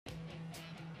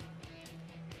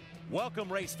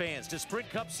Welcome, race fans, to Sprint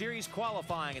Cup Series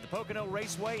qualifying at the Pocono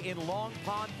Raceway in Long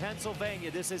Pond,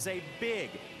 Pennsylvania. This is a big,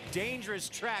 dangerous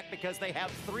track because they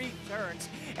have 3 turns,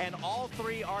 and all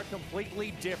 3 are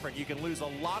completely different. You can lose a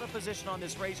lot of position on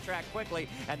this racetrack quickly,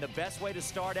 and the best way to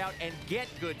start out and get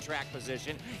good track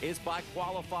position is by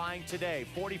qualifying today.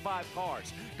 45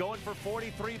 cars going for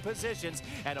 43 positions,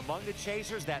 and among the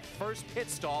chasers, that first pit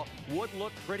stall would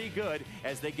look pretty good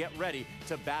as they get ready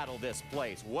to battle this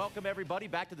place. Welcome, everybody,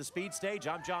 back to the speed stage.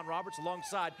 I'm John Roberts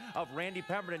alongside of Randy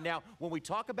Pemberton. Now, when we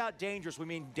talk about dangerous, we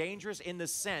mean dangerous in the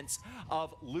sense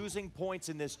of losing points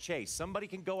in this chase. Somebody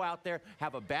can go out there,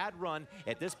 have a bad run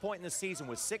at this point in the season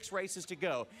with 6 races to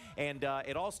go, and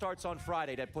it all starts on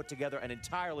Friday to put together an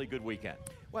entirely good weekend.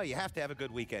 Well, you have to have a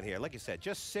good weekend here. Like you said,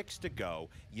 just 6 to go.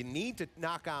 You need to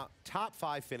knock out top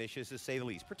 5 finishes, to say the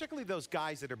least, particularly those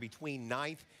guys that are between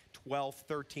 9th, 12th,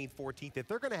 13th, 14th. If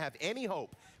they're going to have any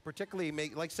hope, particularly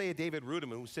like, say, a David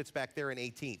Rudeman, who sits back there in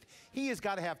 18th, he has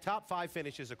got to have top 5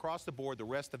 finishes across the board the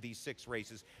rest of these 6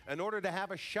 races in order to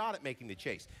have a shot at making the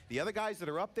chase. The other guys that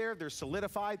are up there, they're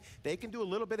solidified. They can do a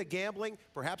little bit of gambling,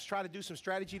 perhaps try to do some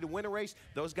strategy to win a race.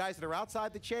 Those guys that are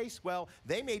outside the chase, well,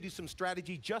 they may do some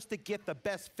strategy just to get the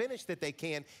best finish that they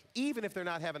can, even if they're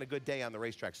not having a good day on the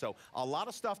racetrack. So a lot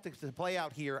of stuff to play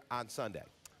out here on Sunday.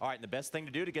 All right, and the best thing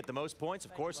to do to get the most points,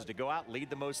 of course, is to go out, lead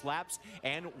the most laps,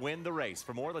 and win the race.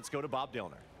 For more, let's go to Bob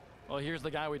Dillner. Well, here's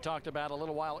the guy we talked about a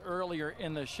little while earlier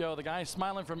in the show. The guy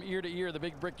smiling from ear to ear, the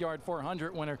big Brickyard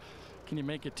 400 winner. Can you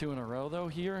make it 2 in a row, though,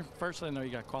 here? First, I know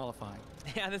you got qualifying.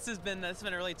 Yeah, this has been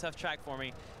a really tough track for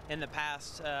me in the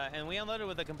past, and we unloaded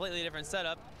with a completely different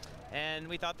setup, and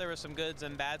we thought there were some goods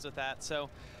and bads with that. So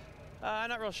I'm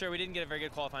not real sure. We didn't get a very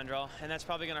good qualifying draw, and that's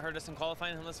probably going to hurt us in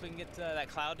qualifying unless we can get that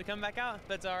cloud to come back out.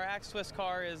 But our Axe Twist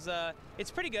car is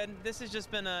it's pretty good. This has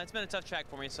just been it's been a tough track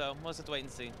for me, so we'll just have to wait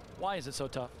and see. Why is it so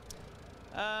tough?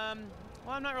 Well,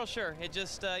 I'm not real sure. It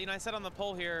just you know, I sat on the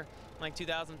pole here in like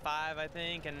 2005, I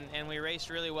think, and we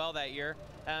raced really well that year.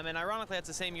 And ironically, that's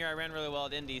the same year I ran really well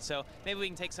at Indy. So maybe we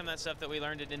can take some of that stuff that we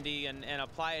learned at Indy and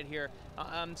apply it here.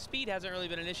 Speed hasn't really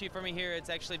been an issue for me here. It's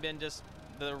actually been just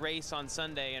the race on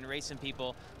Sunday and racing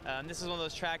people. This is one of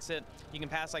those tracks that you can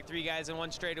pass like 3 guys in one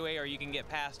straightaway, or you can get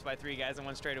passed by 3 guys in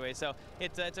one straightaway. So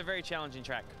it's a very challenging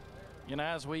track. You know,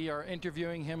 as we are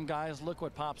interviewing him, guys, look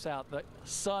what pops out. The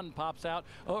sun pops out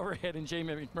overhead, and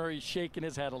Jamie McMurray's shaking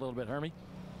his head a little bit. Hermie?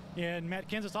 Yeah, and Matt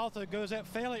Kenseth also goes out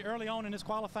fairly early on in this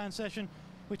qualifying session.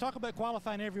 We talk about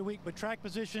qualifying every week, but track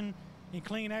position in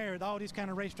clean air at all these kind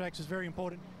of racetracks is very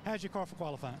important. How's your car for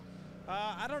qualifying?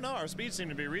 I don't know. Our speeds seem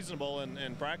to be reasonable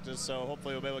in practice, so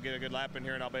hopefully we'll be able to get a good lap in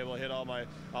here, and I'll be able to hit all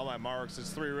my marks.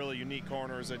 It's 3 really unique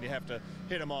corners, and you have to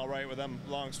hit them all right with them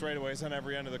long straightaways on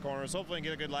every end of the corners. Hopefully, we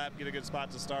can get a good lap, get a good spot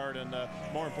to start, and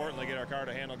more importantly, get our car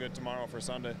to handle good tomorrow for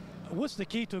Sunday. What's the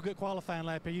key to a good qualifying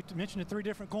lap here? You mentioned the 3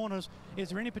 different corners. Is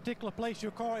there any particular place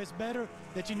your car is better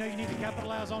that you know you need to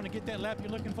capitalize on to get that lap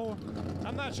you're looking for?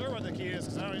 I'm not sure what the key is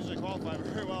because I don't usually qualify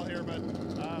very well here, but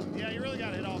yeah, you really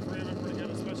got to hit all 3 of them pretty good,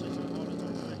 especially turn 1 and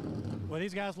turn 3. Well,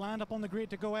 these guys lined up on the grid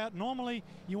to go out. Normally,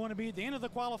 you want to be at the end of the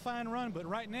qualifying run, but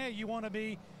right now you want to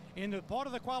be in the part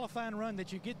of the qualifying run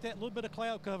that you get that little bit of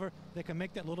cloud cover that can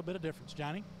make that little bit of difference.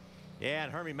 Johnny? Yeah,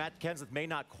 and Hermie, Matt Kenseth may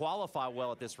not qualify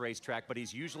well at this racetrack, but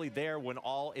he's usually there when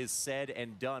all is said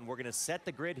and done. We're going to set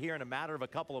the grid here in a matter of a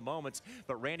couple of moments.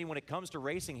 But, Randy, when it comes to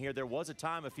racing here, there was a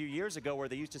time a few years ago where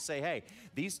they used to say, hey,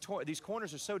 these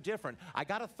corners are so different, I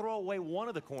got to throw away one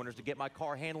of the corners to get my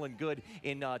car handling good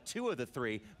in 2 of the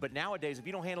 3. But nowadays, if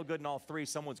you don't handle good in all 3,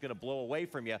 someone's going to blow away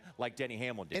from you like Denny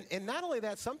Hamlin did. And not only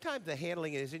that, sometimes the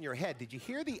handling is in your head. Did you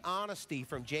hear the honesty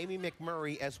from Jamie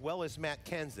McMurray as well as Matt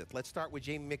Kenseth? Let's start with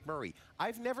Jamie McMurray.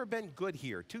 I've never been good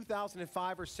here.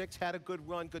 2005 or 6 had a good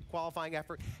run, good qualifying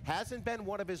effort. Hasn't been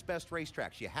one of his best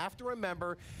racetracks. You have to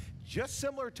remember, just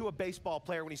similar to a baseball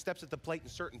player when he steps at the plate in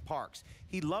certain parks,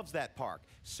 he loves that park.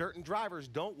 Certain drivers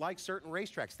don't like certain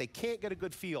racetracks. They can't get a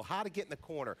good feel, how to get in the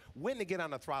corner, when to get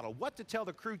on the throttle, what to tell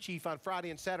the crew chief on Friday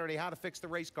and Saturday how to fix the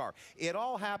race car. It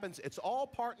all happens. It's all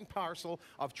part and parcel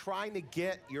of trying to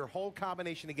get your whole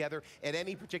combination together at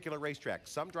any particular racetrack.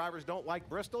 Some drivers don't like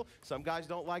Bristol. Some guys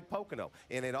don't like Pocono.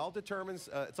 And it all determines,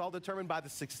 it's all determined by the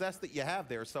success that you have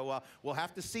there. So we'll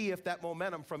have to see if that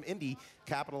momentum from Indy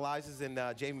capitalizes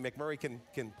and Jamie McMurray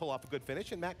can pull off a good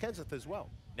finish, and Matt Kenseth as well.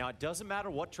 Now, it doesn't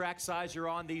matter what track size you're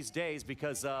on these days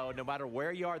because no matter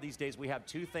where you are these days, we have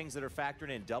two things that are factored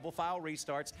in: double file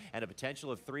restarts and a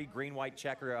potential of 3 green-white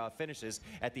checker finishes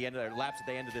at the end of their laps at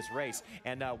the end of this race.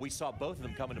 And we saw both of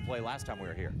them come into play last time we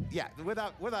were here. Yeah,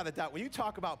 without a doubt. When you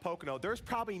talk about Pocono, there's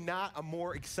probably not a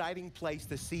more exciting place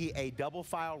to see a double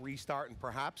file restart and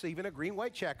perhaps even a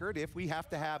green-white checkered if we have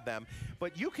to have them.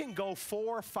 But you can go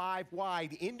 4 or 5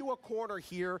 wide into a corner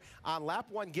here on lap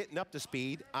 1 getting up to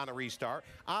speed on a restart.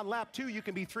 On lap 2, you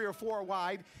can be 3 or 4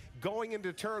 wide going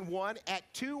into turn 1 at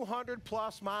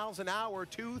 200+ miles an hour,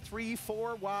 2, 3,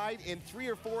 4 wide and 3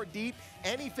 or 4 deep.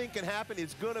 Anything can happen.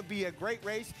 It's going to be a great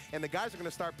race, and the guys are going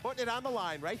to start putting it on the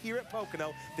line right here at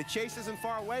Pocono. The chase isn't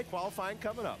far away. Qualifying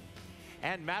coming up.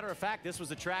 And matter of fact, this was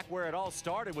the track where it all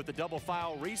started with the double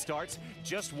file restarts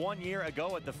just 1 year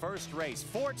ago at the first race.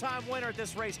 4-time winner at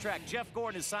this racetrack. Jeff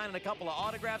Gordon is signing a couple of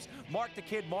autographs. Mark the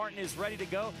Kid Martin is ready to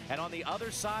go. And on the other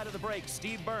side of the break,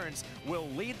 Steve Burns will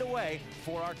lead the way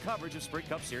for our coverage of Sprint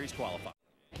Cup Series qualifying.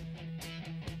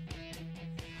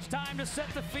 Time to set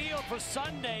the field for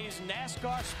Sunday's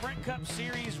NASCAR Sprint Cup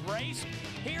Series race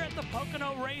here at the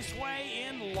Pocono Raceway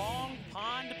in Long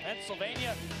Pond,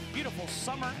 Pennsylvania. Beautiful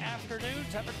summer afternoon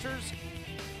temperatures.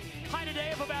 High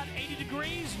today of about 80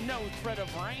 degrees, no threat of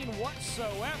rain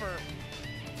whatsoever.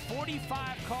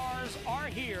 45 cars are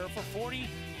here for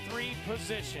 43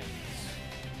 positions.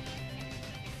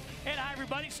 And hi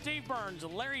everybody, Steve Burns,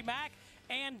 Larry Mack,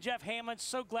 and Jeff Hammond.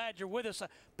 So glad you're with us. A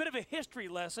bit of a history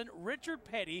lesson. Richard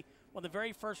Petty won the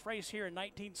very first race here in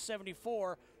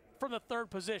 1974 from the 3rd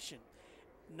position.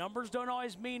 Numbers don't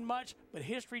always mean much, but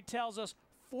history tells us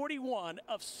 41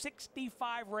 of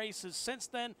 65 races since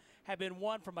then have been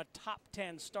won from a top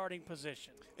 10 starting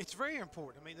position. It's very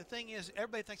important. I mean, the thing is,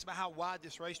 everybody thinks about how wide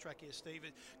this racetrack is, Steve.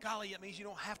 Golly, it means you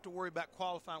don't have to worry about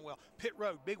qualifying well. Pit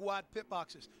road, big wide pit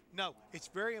boxes. No, it's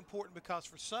very important because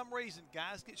for some reason,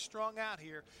 guys get strung out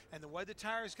here, and the way the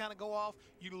tires kind of go off,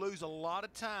 you lose a lot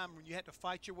of time when you have to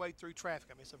fight your way through traffic.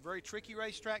 I mean, it's a very tricky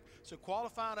racetrack, so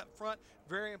qualifying up front,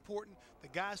 very important. The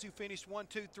guys who finished 1,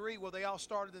 2, 3, well, they all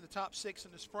started in the top 6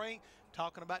 in the spring,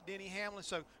 talking about Denny Hamlin.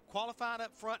 So qualifying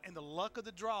up front and the luck of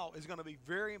the draw is going to be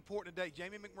very important today.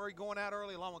 Jamie McMurray going out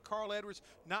early along with Carl Edwards,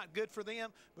 not good for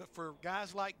them, but for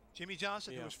guys like Jimmy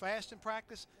Johnson, who was fast in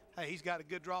practice, hey, he's got a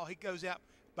good draw. He goes out,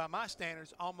 by my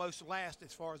standards, almost last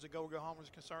as far as the go-go-homers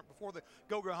are concerned before the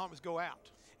go-go-homers go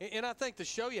out. And I think to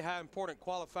show you how important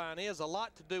qualifying is, a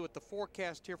lot to do with the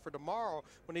forecast here for tomorrow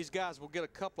when these guys will get a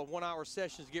couple of 1-hour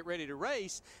sessions to get ready to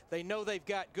race. They know they've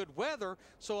got good weather,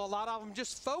 so a lot of them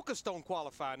just focused on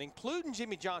qualifying, including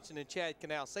Jimmy Johnson and Chad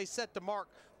Canals. They set the mark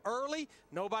early.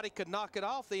 Nobody could knock it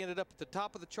off. They ended up at the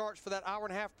top of the charts for that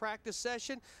hour-and-a-half practice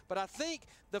session. But I think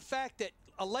the fact that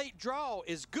a late draw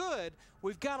is good.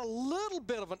 We've got a little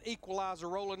bit of an equalizer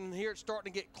rolling in here. It's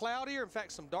starting to get cloudier. In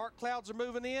fact, some dark clouds are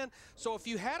moving in. So if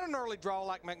you had an early draw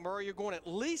like McMurray, you're going, at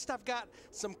least I've got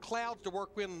some clouds to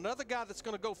work with. Another guy that's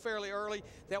going to go fairly early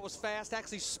that was fast,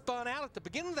 actually spun out at the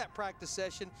beginning of that practice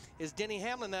session, is Denny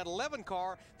Hamlin, that 11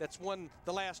 car that's won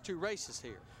the last 2 races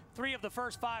here. 3 of the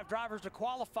first 5 drivers to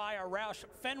qualify are Roush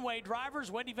Fenway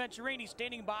drivers. Wendy Venturini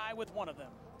standing by with one of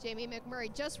them. Jamie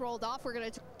McMurray just rolled off. We're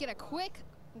going to get a quick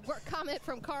comment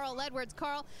from Carl Edwards.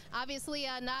 Carl, obviously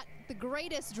not the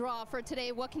greatest draw for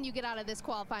today. What can you get out of this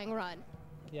qualifying run?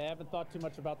 Yeah, I haven't thought too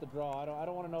much about the draw. I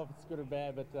don't want to know if it's good or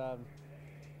bad, but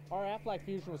our Aflac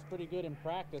Fusion was pretty good in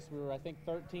practice. We were, I think,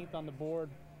 13th on the board.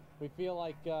 We feel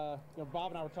like, Bob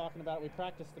and I were talking about it. We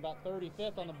practiced about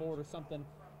 35th on the board or something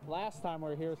last time we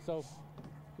were here, so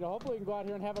hopefully we can go out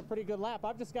here and have a pretty good lap.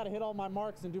 I've just got to hit all my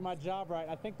marks and do my job right.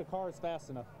 I think the car is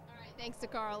fast enough. All right, thanks to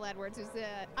Carl Edwards, who's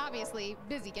obviously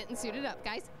busy getting suited up,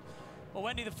 guys. Well,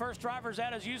 Wendy, the first drivers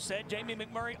out, as you said, Jamie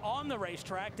McMurray on the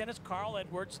racetrack, then it's Carl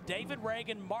Edwards, David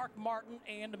Reagan, Mark Martin,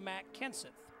 and Matt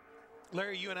Kenseth.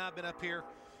 Larry, you and I have been up here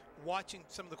watching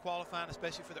some of the qualifying,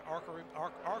 especially for the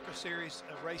ARCA series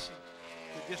of racing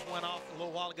that just went off a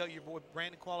little while ago. Your boy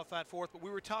Brandon qualified 4th, but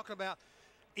we were talking about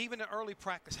even in early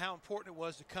practice how important it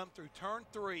was to come through turn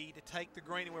 3 to take the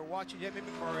green. And we're watching Jamie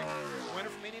McMurray, winner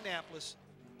from Indianapolis,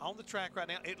 on the track right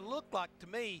now. It looked like to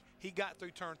me he got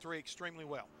through turn 3 extremely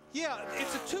well. Yeah,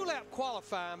 it's a 2-lap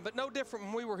qualifying, but no different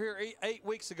when we were here 8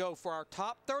 weeks ago for our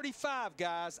top 35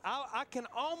 guys. I can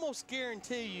almost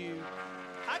guarantee you,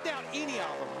 I doubt any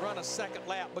of them run a second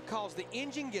lap because the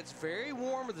engine gets very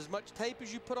warm with as much tape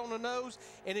as you put on the nose,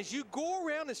 and as you go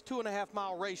around this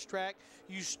 2.5-mile racetrack,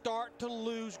 you start to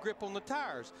lose grip on the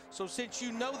tires. So since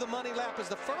you know the money lap is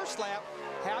the first lap,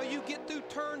 how you get through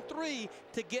turn 3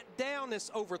 to get down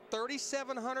this over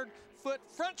 3,700-foot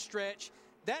front stretch,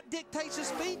 that dictates the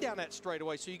speed down that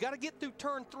straightaway. So you got to get through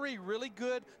turn 3 really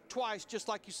good twice, just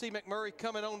like you see McMurray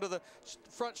coming onto the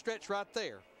front stretch right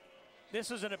there. This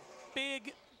is a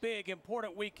big, big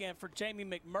important weekend for Jamie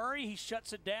McMurray. He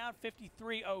shuts it down,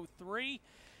 53.03.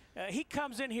 He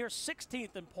comes in here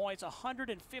 16th in points,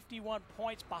 151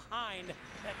 points behind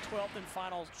that 12th and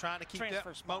final trying to keep that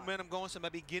momentum going, so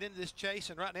maybe get into this chase.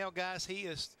 And right now, guys, he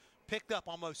has picked up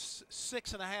almost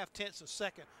 6.5 tenths of a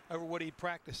second over what he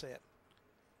practiced at.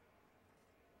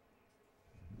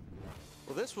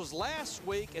 Well, this was last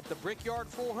week at the Brickyard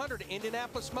 400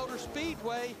 Indianapolis Motor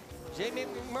Speedway. Jamie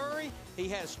McMurray, he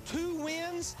has 2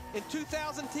 wins in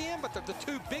 2010, but they're the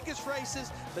 2 biggest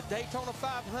races, the Daytona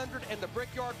 500 and the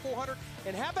Brickyard 400.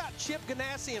 And how about Chip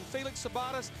Ganassi and Felix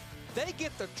Sabates? They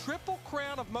get the triple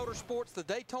crown of motorsports, the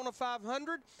Daytona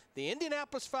 500, the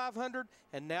Indianapolis 500,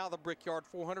 and now the Brickyard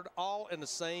 400, all in the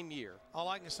same year. All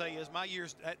I can say is my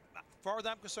years, as far as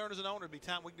I'm concerned as an owner, it'd be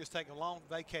time we can just take a long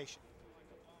vacation.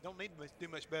 Don't need to do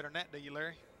much better than that, do you,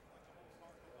 Larry?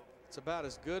 It's about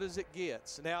as good as it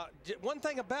gets. Now, one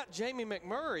thing about Jamie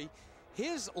McMurray,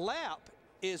 his lap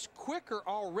is quicker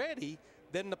already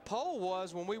than the pole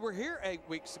was when we were here 8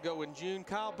 weeks ago in June.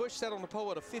 Kyle Busch sat on the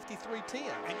pole at a 53.10.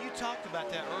 And you talked about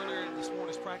that earlier in this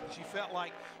morning's practice. You felt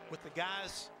like with the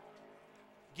guys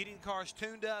getting cars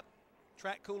tuned up,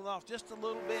 track cooling off just a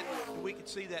little bit, we could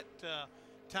see that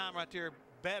time right there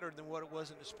better than what it was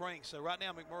in the spring. So right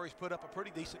now McMurray's put up a pretty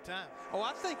decent time. Oh,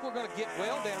 I think we're going to get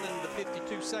well down into the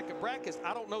 52-second brackets.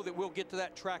 I don't know that we'll get to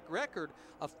that track record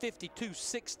of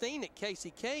 52.16 that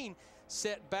Casey Kane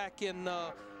set back in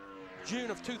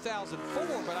June of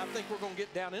 2004, but I think we're going to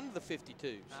get down into the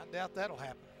 52s. I doubt that'll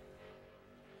happen.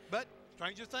 But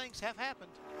stranger things have happened.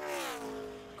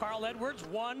 Carl Edwards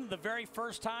won the very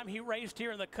first time he raced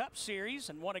here in the Cup Series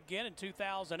and won again in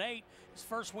 2008. His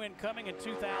first win coming in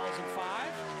 2005.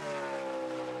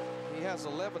 He has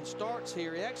 11 starts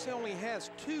here. He actually only has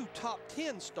 2 top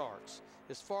 10 starts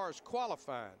as far as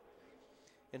qualifying.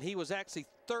 And he was actually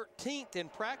 13th in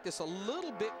practice, a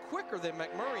little bit quicker than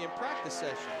McMurray in practice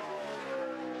session.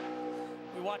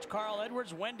 We watch Carl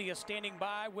Edwards. Wendy is standing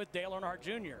by with Dale Earnhardt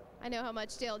Jr. I know how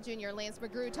much Dale Jr. Lance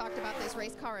McGrew talked about this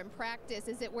race car in practice.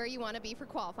 Is it where you want to be for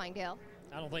qualifying, Dale?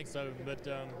 I don't think so, but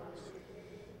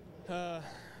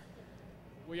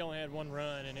we only had 1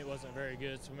 run and it wasn't very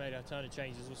good, so we made a ton of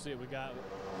changes. We'll see what we got.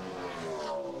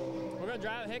 We're going to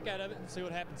drive the heck out of it and see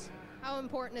what happens. How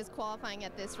important is qualifying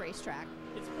at this racetrack?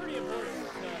 It's pretty important.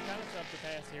 Kind of tough to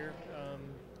pass here.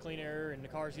 Clean air and the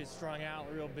cars get strung out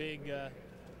real big,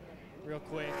 real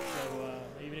quick. So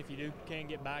even if you can't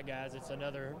get by guys, it's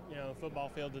another football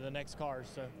field to the next cars.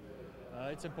 So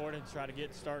it's important to try to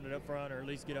get started up front, or at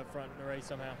least get up front in the race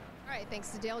somehow. All right, thanks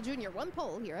to Dale Jr. 1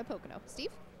 pole here at Pocono. Steve?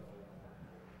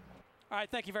 All right,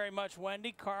 thank you very much,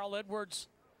 Wendy. Carl Edwards,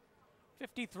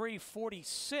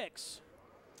 53.46.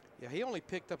 Yeah, he only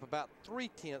picked up about 3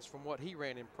 tenths from what he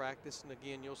ran in practice. And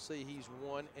again, you'll see he's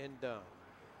one and done.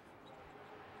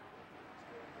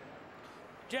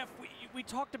 Jeff, we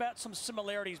talked about some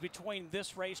similarities between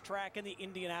this racetrack and the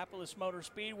Indianapolis Motor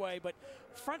Speedway, but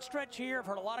front stretch here, I've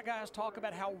heard a lot of guys talk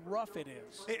about how rough it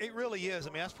is. It really is. I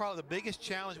mean, that's probably the biggest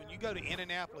challenge when you go to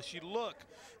Indianapolis. You look,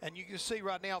 and you can see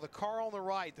right now the car on the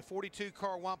right, the 42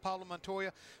 car, Juan Pablo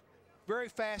Montoya, very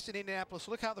fast in Indianapolis.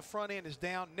 Look how the front end is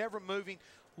down, never moving.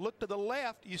 Look to the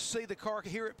left, you see the car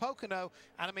here at Pocono.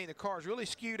 And I mean, the car is really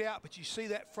skewed out, but you see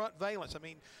that front valence. I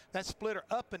mean, that splitter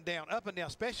up and down,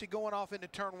 especially going off into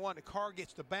turn 1. The car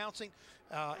gets to bouncing.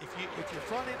 If your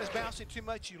front end is bouncing too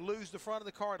much, you lose the front of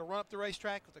the car. It'll run up the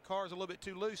racetrack. If the car is a little bit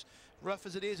too loose, rough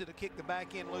as it is, it'll kick the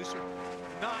back end looser.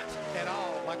 Not at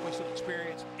all like we should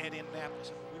experience at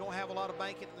Indianapolis. We don't have a lot of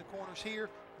banking in the corners here.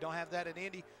 We don't have that at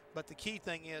Indy. But the key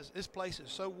thing is this place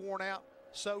is so worn out,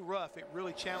 so rough, it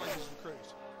really challenges the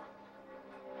crews.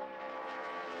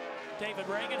 David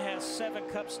Reagan has 7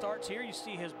 Cup starts here. You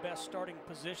see his best starting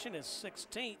position is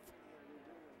 16th.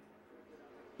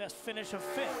 Best finish of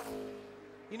 5th.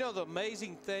 You know the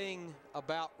amazing thing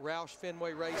about Roush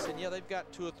Fenway Racing, yeah, they've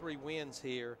got 2 or 3 wins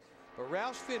here, but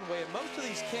Roush Fenway, and most of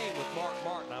these came with Mark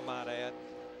Martin, I might add.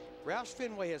 Roush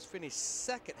Fenway has finished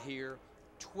 2nd here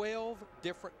 12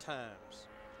 different times.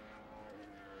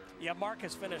 Yeah, Mark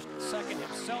has finished 2nd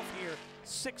himself here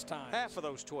 6 times. Half of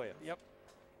those 12. Yep.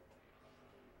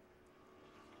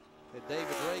 And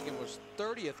David Reagan was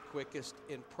 30th quickest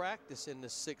in practice in the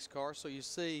 6 car. So you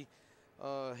see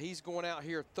he's going out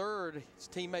here 3rd. His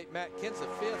teammate Matt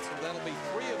Kenseth 5th. So that'll be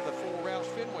 3 of the 4 Roush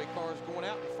Fenway cars going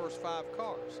out in the first 5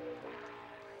 cars.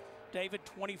 David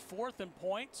 24th in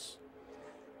points.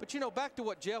 But, you know, back to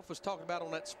what Jeff was talking about on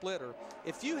that splitter,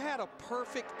 if you had a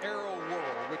perfect aero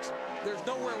world, which there's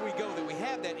nowhere we go that we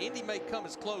have that, Indy may come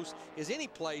as close as any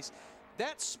place,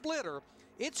 that splitter,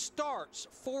 it starts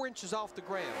 4 inches off the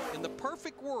ground. In the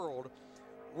perfect world,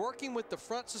 working with the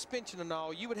front suspension and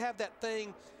all, you would have that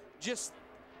thing just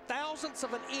thousandths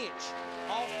of an inch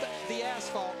off the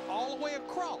asphalt all the way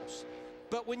across.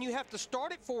 But when you have to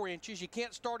start at 4 inches, you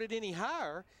can't start it any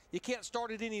higher, you can't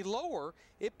start it any lower.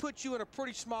 It puts you in a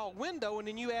pretty small window, and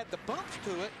then you add the bumps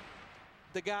to it.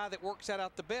 The guy that works that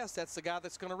out the best, that's the guy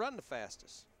that's going to run the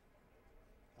fastest.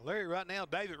 Larry, right now,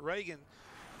 David Reagan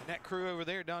and that crew over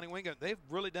there, Donnie Wingo, they've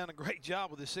really done a great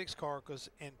job with the 6 car, because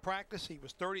in practice he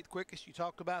was 30th quickest. You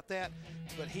talked about that,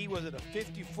 but he was at a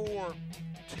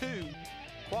 54.2,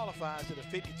 qualifies at a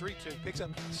 53.2, picks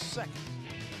up second.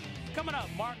 Coming up,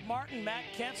 Mark Martin, Matt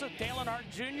Kenseth, Dale Earnhardt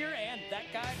Jr., and that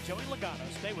guy, Joey Logano.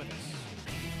 Stay with us.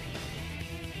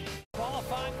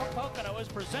 Qualifying for Pocono is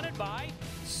presented by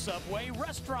Subway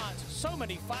Restaurants. So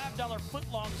many $5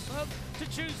 footlong subs to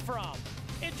choose from.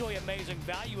 Enjoy amazing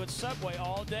value at Subway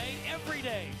all day, every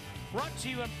day. Brought to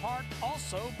you in part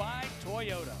also by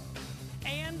Toyota.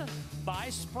 And by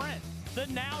Sprint, the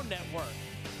Now Network.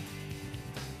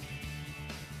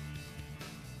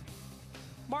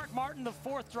 Mark Martin, the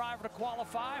 4th driver to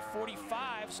qualify,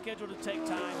 45 scheduled to take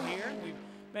time here. We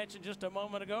mentioned just a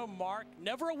moment ago, Mark,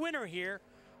 never a winner here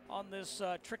on this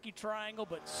tricky triangle,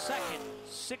 but second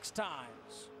 6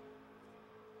 times.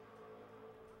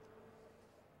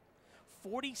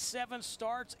 47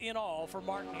 starts in all for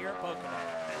Martin here at Pocono.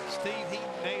 Steve, he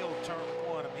nailed turn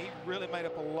 1. I mean, he really made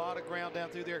up a lot of ground down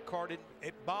through there. Car didn't,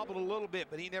 it bobbled a little bit,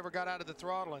 but he never got out of the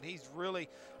throttle, and he's really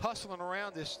hustling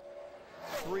around this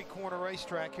 3-corner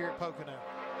racetrack here at Pocono.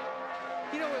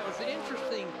 You know, it was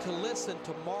interesting to listen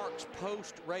to Mark's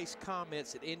post-race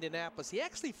comments at Indianapolis. He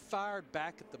actually fired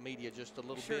back at the media just a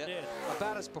little bit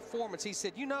about his performance. He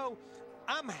said, you know,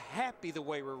 I'm happy the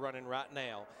way we're running right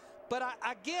now. But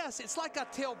I guess it's like I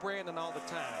tell Brandon all the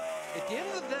time. At the end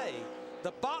of the day,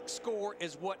 the box score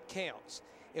is what counts.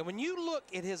 And when you look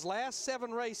at his last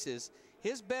 7 races,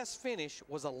 his best finish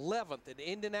was 11th at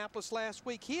Indianapolis last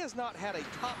week. He has not had a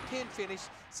top 10 finish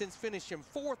since finishing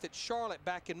 4th at Charlotte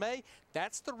back in May.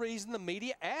 That's the reason the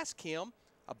media asked him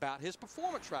about his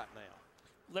performance right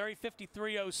now. Larry,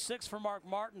 53.06 for Mark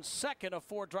Martin, second of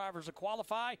 4 drivers to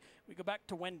qualify. We go back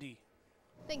to Wendy.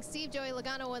 Thanks, Steve. Joey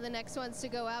Logano, one of the next ones to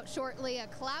go out shortly. A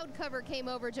cloud cover came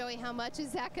over. Joey, how much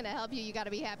is that going to help you? You got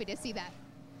to be happy to see that.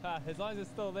 As long as it's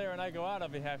still there and I go out, I'll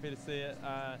be happy to see it.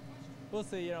 We'll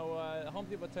see. You know, Home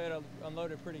Depot Toyota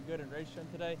unloaded pretty good in race trim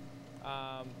today.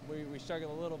 We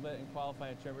struggled a little bit in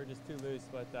qualifying trim. We're just too loose,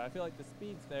 but I feel like the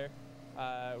speed's there.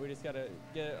 We just got to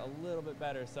get it a little bit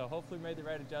better. So hopefully we made the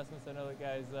right adjustments. I know the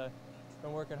guys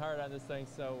been working hard on this thing.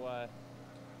 So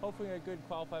hopefully a good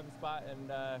qualifying spot and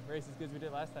race as good as we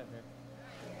did last time here.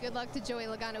 Good luck to Joey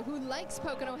Logano, who likes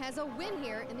Pocono, has a win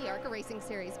here in the ARCA Racing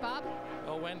Series. Bob?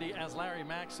 Oh, Wendy, as Larry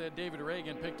Mack said, David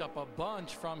Reagan picked up a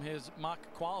bunch from his mock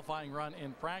qualifying run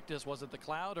in practice. Was it the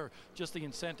cloud or just the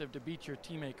incentive to beat your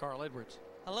teammate Carl Edwards?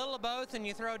 A little of both, and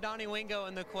you throw Donnie Wingo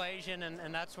in the equation,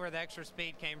 and that's where the extra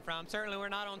speed came from. Certainly we're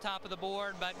not on top of the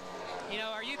board, but, you know,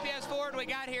 our UPS Ford, we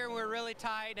got here, we were really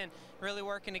tight and really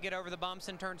working to get over the bumps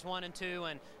in turns 1 and 2,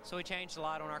 and so we changed a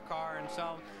lot on our car. And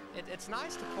so it's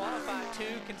nice to qualify 2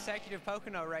 consecutive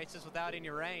Pocono races without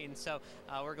any rain. So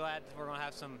we're glad we're going to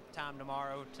have some time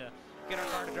tomorrow to get our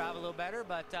car to drive a little better,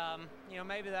 but, you know,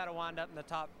 maybe that'll wind up in the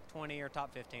top 20 or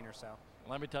top 15 or so.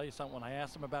 Let me tell you something. When I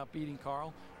asked him about beating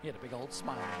Carl, he had a big old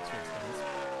smile on his face.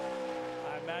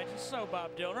 I imagine so,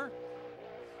 Bob Dillner.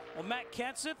 Well, Matt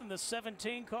Kenseth in the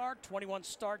 17 car, 21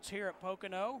 starts here at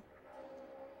Pocono.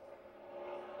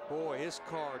 Boy, his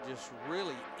car just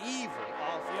really evil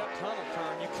off the tunnel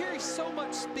turn. You carry so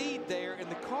much speed there, and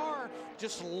the car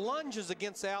just lunges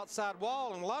against the outside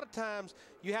wall, and a lot of times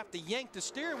you have to yank the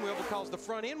steering wheel because the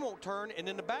front end won't turn, and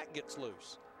then the back gets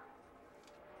loose.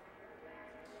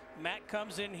 Matt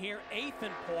comes in here 8th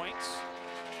in points,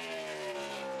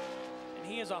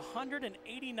 and he is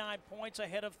 189 points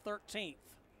ahead of 13th.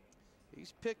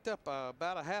 He's picked up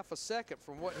about a half a second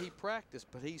from what he practiced,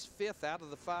 but he's 5th out of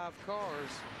the 5 cars,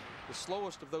 the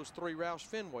slowest of those 3 Roush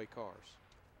Fenway cars.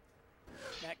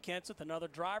 Matt Kenseth, another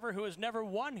driver who has never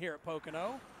won here at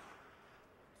Pocono.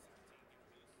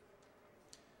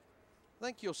 I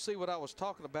think you'll see what I was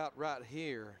talking about right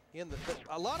here.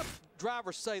 A lot of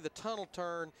drivers say the tunnel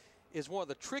turn is one of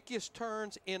the trickiest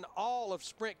turns in all of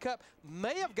Sprint Cup.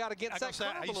 May have got against that curve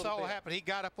a little bit. You saw what happened. He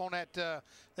got up on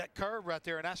that curve right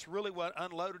there, and that's really what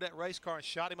unloaded that race car and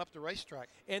shot him up the racetrack.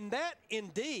 And that,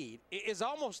 indeed, is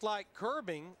almost like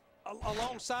curbing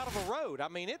alongside of a road. I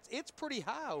mean, it's pretty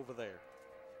high over there.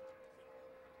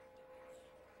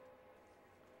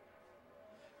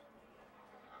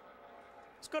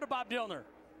 Let's go to Bob Dillner.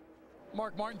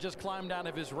 Mark Martin just climbed out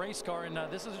of his race car, and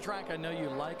this is a track I know you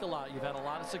like a lot. You've had a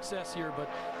lot of success here, but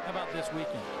how about this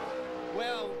weekend?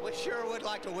 Well, we sure would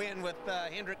like to win with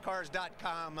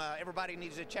HendrickCars.com. Everybody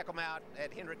needs to check them out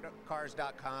at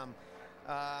HendrickCars.com.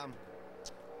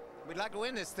 We'd like to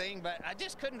win this thing, but I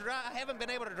just couldn't drive. I haven't been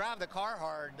able to drive the car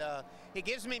hard. It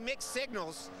gives me mixed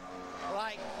signals,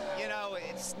 like, you know,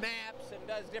 it snaps and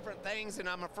does different things, and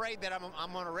I'm afraid that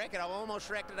I'm going to wreck it. I've almost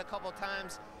wrecked it a couple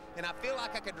times, and I feel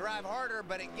like I could drive harder,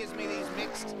 but it gives me these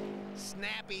mixed,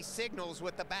 snappy signals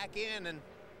with the back end, and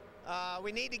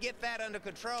we need to get that under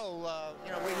control.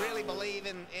 You know, we really believe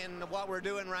in what we're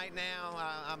doing right now.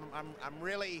 I'm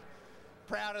really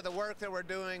proud of the work that we're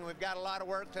doing. We've got a lot of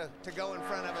work to go in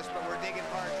front of us, but we're digging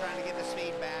hard trying to get the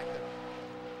speed back.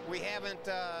 We haven't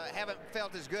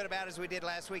felt as good about it as we did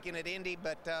last weekend at Indy,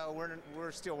 but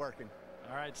we're still working.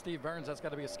 All right, Steve Burns, that's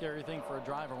got to be a scary thing for a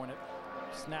driver when it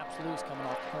snaps loose coming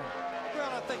off the corner.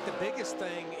 Well, I think the biggest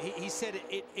thing, he said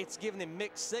it's giving him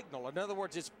mixed signal. In other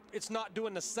words, it's not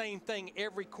doing the same thing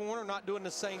every corner, not doing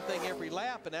the same thing every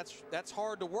lap, and that's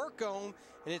hard to work on,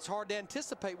 and it's hard to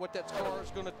anticipate what that car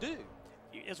is going to do.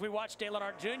 As we watch Dale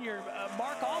Earnhardt Jr.,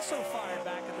 Mark also fired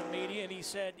back at the media, and he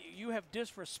said, "You have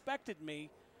disrespected me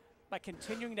by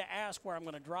continuing to ask where I'm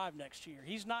going to drive next year."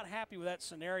 He's not happy with that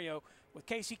scenario with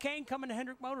Casey Kane coming to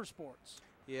Hendrick Motorsports.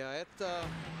 Yeah,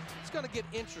 it's going to get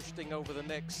interesting over the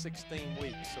next 16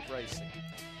 weeks of racing.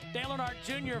 Dale Earnhardt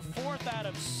Jr., 4th out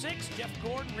of 6. Jeff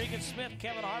Gordon, Regan Smith,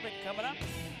 Kevin Harvick coming up.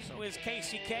 So is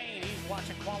Casey Kane. He's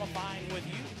watching qualifying with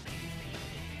you.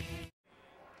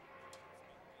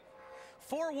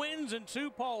 4 wins and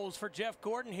 2 poles for Jeff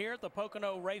Gordon here at the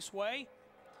Pocono Raceway.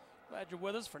 Glad you're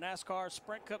with us for NASCAR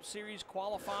Sprint Cup Series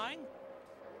qualifying.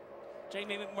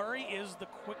 Jamie McMurray is the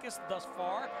quickest thus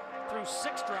far through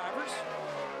 6 drivers.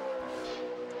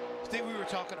 Steve, we were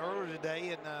talking earlier today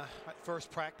in first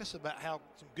practice about how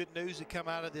some good news had come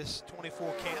out of this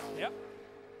 24 camp. Yep.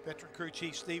 Veteran crew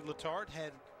chief Steve Letarte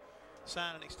had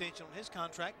signed an extension on his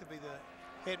contract to be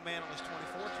the head man on this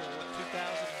 24 till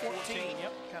 2014.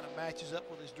 Yep. Kind of matches up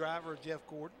with his driver, Jeff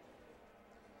Gordon.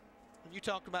 And you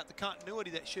talked about the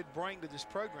continuity that should bring to this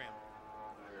program.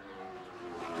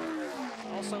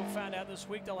 Also found out this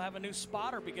week they'll have a new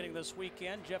spotter beginning this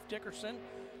weekend. Jeff Dickerson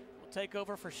will take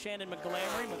over for Shannon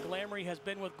McGlamory. McGlamory has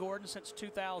been with Gordon since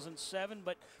 2007,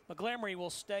 but McGlamory will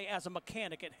stay as a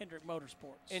mechanic at Hendrick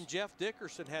Motorsports. And Jeff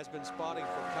Dickerson has been spotting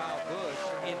for Kyle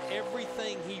Busch in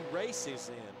everything he races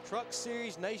in. Truck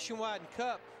Series, Nationwide, and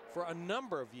Cup for a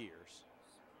number of years.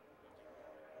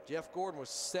 Jeff Gordon was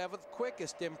 7th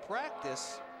quickest in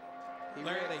practice. He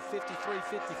ran a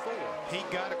 53.54. He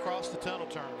got across the tunnel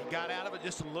turn. He got out of it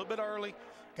just a little bit early,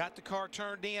 got the car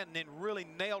turned in, and then really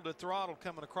nailed the throttle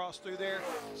coming across through there.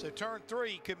 So turn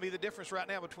 3 could be the difference right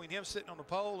now between him sitting on the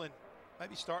pole and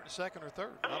maybe starting 2nd or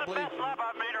 3rd. I believe. Best lap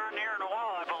I've made around here in a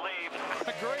while, I believe.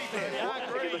 I agree, man. I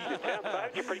agree.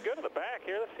 You're pretty good in the back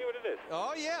here. Let's see what it is.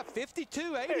 Oh, yeah,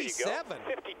 52.87. There you go.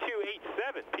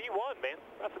 52.87. P1, man.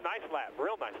 That's a nice lap.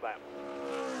 Real nice lap.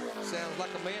 Sounds like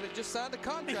a man that just signed a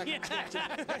contract.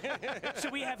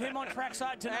 Should we have him on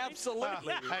trackside tonight?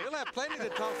 Absolutely. We'll have plenty to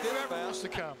talk to him about. Whoever wants to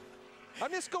come. I'm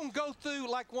just going to go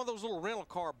through like one of those little rental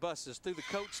car buses through the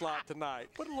coach lot tonight.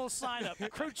 Put a little sign up.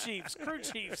 Crew chiefs.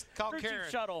 Call crew Karen.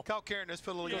 Chief shuttle. Call Karen. Let's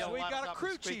put a little yellow we light got on a top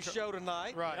crew of the chief speaker. show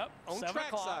tonight. Right. Yep. On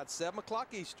trackside, 7 o'clock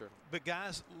Eastern. But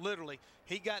guys, literally,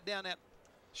 he got down that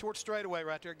short straightaway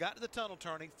right there, got to the tunnel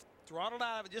turning, throttled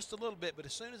out of it just a little bit, but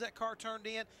as soon as that car turned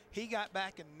in, he got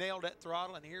back and nailed that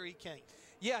throttle, and here he came.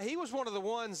 Yeah, he was one of the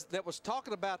ones that was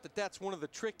talking about that's one of the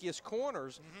trickiest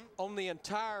corners on the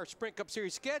entire Sprint Cup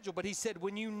Series schedule, but he said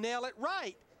when you nail it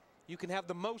right, you can have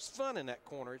the most fun in that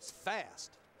corner. It's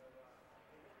fast.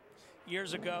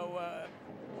 Years ago,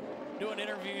 doing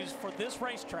interviews for this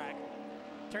racetrack,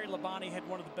 Terry Labonte had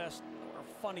one of the best or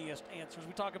funniest answers.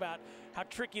 We talk about how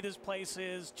tricky this place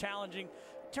is, challenging.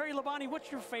 Terry Labonte,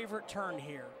 what's your favorite turn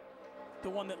here? The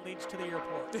one that leads to the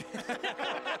airport.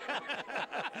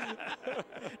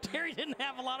 Terry didn't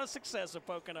have a lot of success at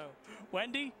Pocono.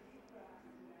 Wendy?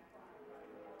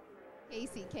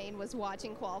 Casey Kane was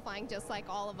watching qualifying just like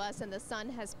all of us, and the sun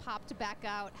has popped back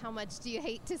out. How much do you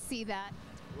hate to see that?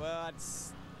 Well,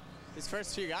 these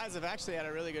first few guys have actually had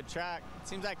a really good track. It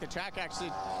seems like the track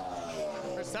actually,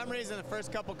 for some reason, the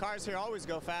first couple cars here always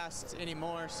go fast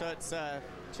anymore, so it's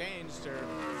changed or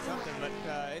something, but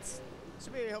it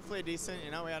should be hopefully decent.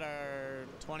 You know, we had our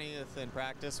 20th in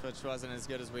practice, which wasn't as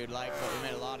good as we'd like, but we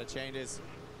made a lot of changes.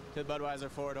 to the Budweiser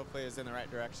Ford hopefully is in the right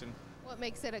direction. What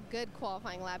makes it a good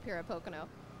qualifying lap here at Pocono?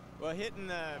 Well, getting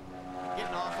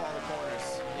off all the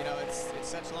corners. You know, it's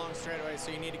such long straightaways,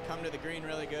 so you need to come to the green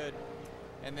really good.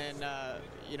 And then,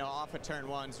 you know, off of turn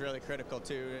 1 is really critical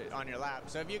too on your lap.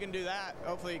 So if you can do that,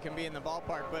 hopefully you can be in the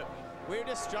ballpark. But we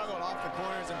just struggled off the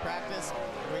corners in practice.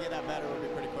 If we get that better, we'll be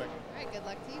pretty quick. All right, good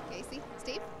luck to you, Casey.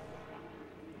 Steve?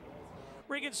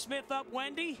 Regan Smith up,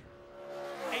 Wendy.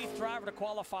 8th driver to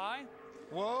qualify.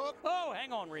 Whoa. Oh,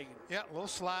 hang on, Regan. Yeah, a little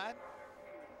slide.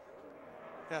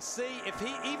 Now see,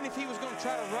 even if he was going to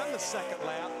try to run the second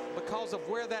lap, because of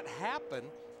where that happened,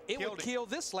 it would kill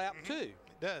this lap too.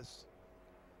 It does.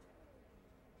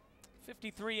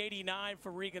 53.89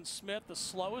 for Regan Smith, the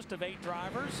slowest of 8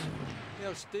 drivers. You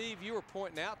know, Steve, you were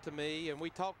pointing out to me, and we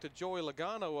talked to Joey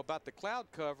Logano about the cloud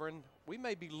covering. We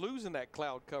may be losing that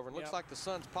cloud covering. Looks like the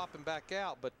sun's popping back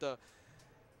out, but you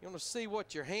want to see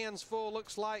what your hands full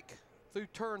looks like through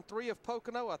turn 3 of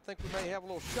Pocono? I think we may have a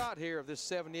little shot here of this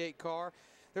 78 car.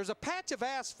 There's a patch of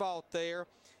asphalt there,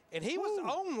 and he was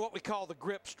on what we call the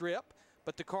grip strip,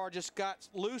 but the car just got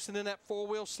loosened in that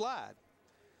 4-wheel slide.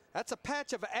 That's a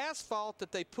patch of asphalt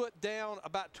that they put down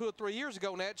about 2 or 3 years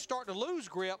ago. Now it's starting to lose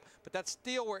grip, but that's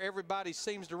still where everybody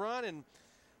seems to run. And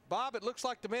Bob, it looks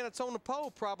like the man that's on the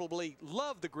pole probably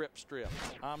loved the grip strip.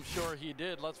 I'm sure he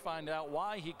did. Let's find out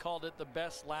why he called it the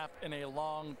best lap in a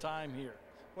long time here.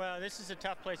 Well, this is a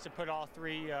tough place to put all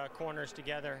 3 corners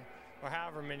together, or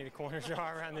however many the corners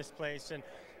are around this place. And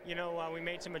you know, we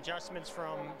made some adjustments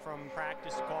from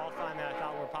practice to qualifying that I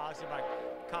thought were positive. I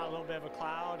caught a little bit of a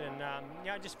cloud, and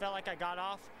yeah, I just felt like I got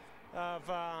off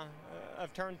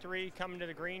of turn 3 coming to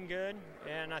the green good,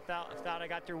 and I thought I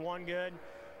got through 1 good.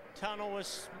 Tunnel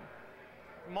was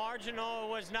marginal. It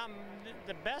was not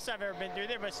the best I've ever been through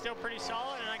there, but still pretty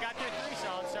solid, and I got through 3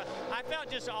 solid. So I felt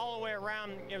just all the way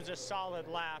around it was a solid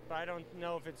lap. I don't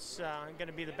know if it's going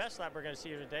to be the best lap we're going to see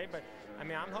here today, but I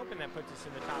mean, I'm hoping that puts us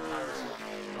in the top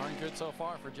 5. Darn good so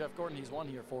far for Jeff Gordon. He's won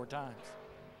here 4 times.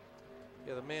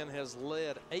 Yeah, the man has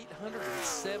led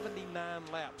 879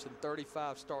 laps in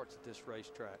 35 starts at this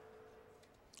racetrack.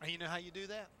 And you know how you do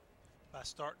that? By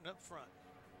starting up front.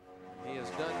 He has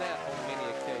done that on many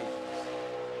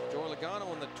occasions. Joey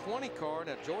Logano in the 20 car.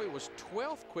 Now, Joey was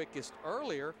 12th quickest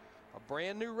earlier. A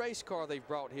brand new race car they've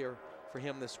brought here for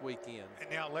him this weekend. And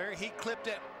now, Larry, he clipped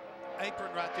that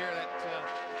apron right there, that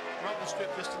rumble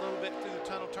strip just a little bit through the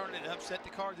tunnel, turned it and upset the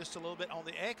car just a little bit on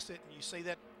the exit. And you see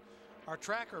that our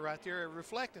tracker right there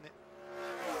reflecting it.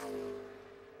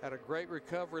 Had a great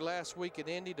recovery last week at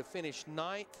Indy to finish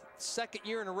 9th. 2nd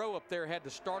year in a row up there, had to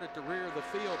start at the rear of the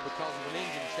field because of an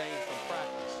engine change from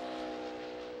practice.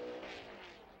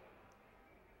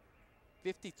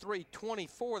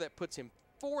 53.24, that puts him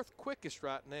 4th quickest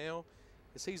right now,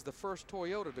 as he's the first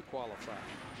Toyota to qualify.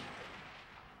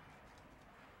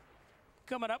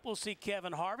 Coming up, we'll see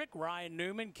Kevin Harvick, Ryan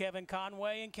Newman, Kevin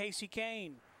Conway, and Casey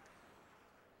Kane.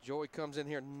 Joey comes in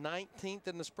here 19th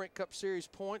in the Sprint Cup Series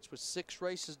points with 6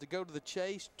 races to go to the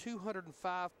chase,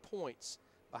 205 points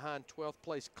behind 12th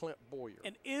place Clint Boyer.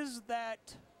 And is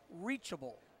that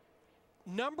reachable?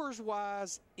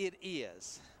 Numbers-wise, it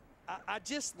is. I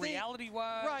just think,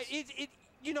 reality-wise, right?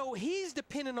 You know, he's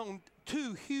dependent on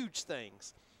 2 huge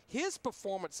things: his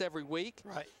performance every week,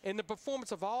 right, and the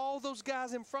performance of all those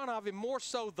guys in front of him. More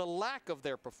so, the lack of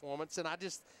their performance. And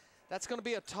that's going to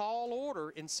be a tall order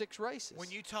in 6 races.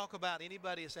 When you talk about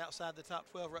anybody that's outside the top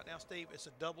 12 right now, Steve, it's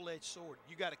a double-edged sword.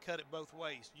 You got to cut it both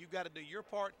ways. You got to do your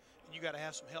part, and you got to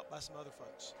have some help by some other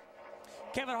folks.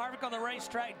 Kevin Harvick on the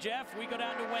racetrack. Jeff, we go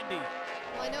down to Wendy.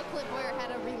 Well, I know Clint Boyer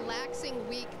had a relaxing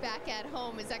week back at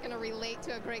home. Is that going to relate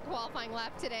to a great qualifying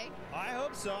lap today? I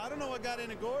hope so. I don't know what got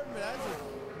into Gordon, but that's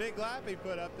a big lap he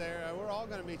put up there. We're all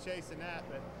going to be chasing that,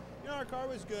 but you know, our car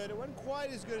was good. It wasn't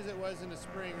quite as good as it was in the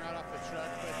spring right off the truck,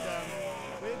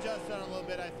 but we adjusted on a little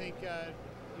bit. I think,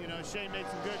 you know, Shane made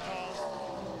some good calls.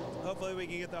 Hopefully we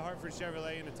can get the Hartford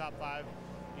Chevrolet in the top 5,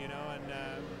 you know, and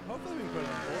hopefully we can put it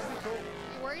on board. It'd be cool.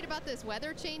 You worried about this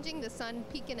weather changing, the sun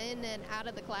peeking in and out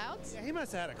of the clouds? Yeah, he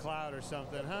must have had a cloud or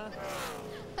something, huh?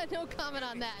 No comment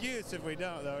on that. Excuse if we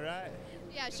don't, though, right?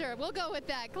 Yeah, sure. We'll go with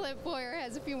that. Clint Boyer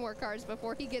has a few more cars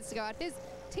before he gets to go out. His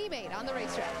teammate on the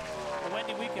racetrack. Well,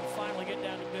 Wendy, we can finally get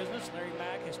down to business. Larry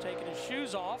Mack has taken his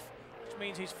shoes off, which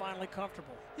means he's finally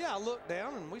comfortable. Yeah, I looked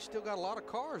down, and we still got a lot of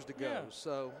cars to go. Yeah.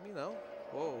 So, you know,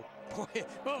 whoa.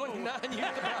 29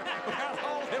 years about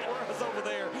all that was over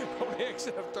there on the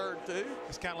exit of turn 2.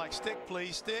 It's kind of like stick,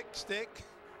 please, stick.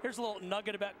 Here's a little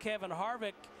nugget about Kevin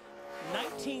Harvick.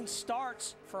 19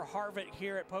 starts for Harvick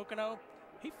here at Pocono.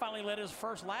 He finally led his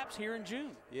first laps here in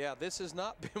June. Yeah, this has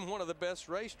not been one of the best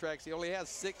racetracks. He only has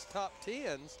 6 top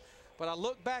 10s, But I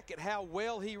look back at how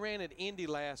well he ran at Indy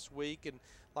last week, and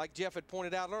like Jeff had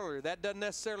pointed out earlier, that doesn't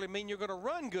necessarily mean you're going to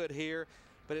run good here,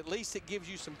 but at least it gives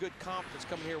you some good confidence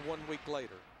coming here 1 week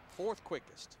later. 4th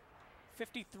quickest.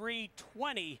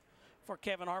 53.20 for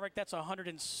Kevin Harvick. That's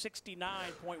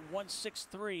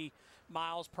 169.163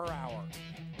 miles per hour.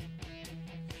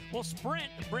 Well, Sprint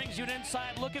brings you an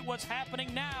inside look at what's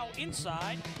happening now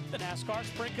inside the NASCAR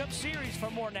Sprint Cup Series.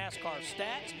 For more NASCAR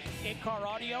stats, in-car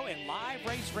audio, and live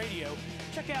race radio,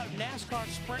 check out NASCAR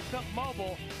Sprint Cup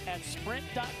Mobile at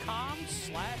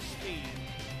sprint.com/speed.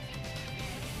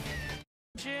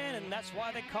 And that's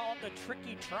why they call it the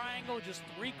tricky triangle. Just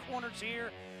 3 corners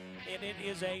here, and it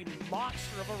is a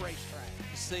monster of a racetrack.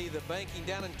 You see the banking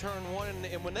down in turn 1,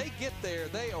 and when they get there,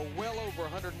 they are well over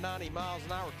 190 miles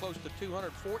an hour, close to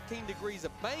 214 degrees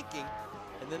of banking.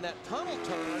 And then that tunnel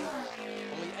turn,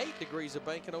 only 8 degrees of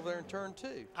banking over there in turn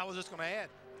 2. I was just going to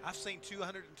add, I've seen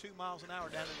 202 miles an hour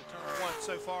down into turn 1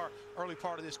 so far, early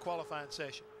part of this qualifying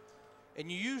session.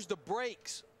 And you use the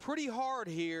brakes pretty hard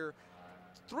here,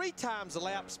 3 times a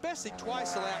lap, especially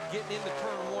twice a lap, getting into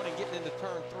turn 1 and getting into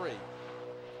turn 3.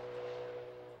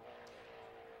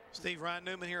 Steve, Ryan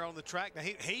Newman here on the track. Now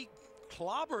he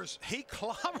clobbered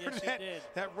yes,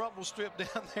 that rumble strip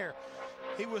down there.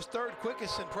 He was 3rd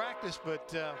quickest in practice,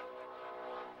 but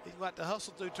he's got to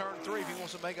hustle through turn 3 if he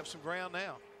wants to make up some ground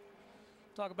now.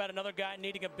 Talk about another guy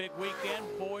needing a big weekend.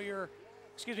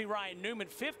 Ryan Newman,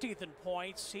 15th in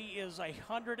points. He is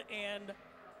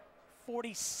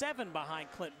 147 behind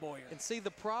Clint Boyer. And see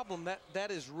the problem,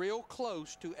 that is real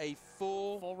close to a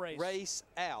full race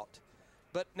out.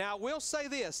 But now we'll say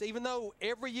this, even though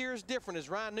every year is different as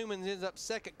Ryan Newman ends up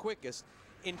 2nd quickest,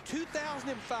 in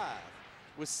 2005,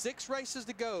 with 6 races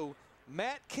to go,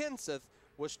 Matt Kenseth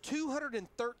was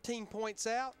 213 points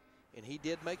out, and he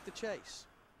did make the chase.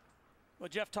 Well,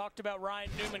 Jeff talked about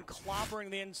Ryan Newman clobbering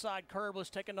the inside curb. Let's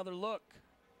take another look.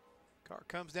 Car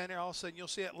comes down there, all of a sudden you'll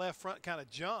see that left front kind of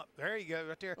jump. There you go,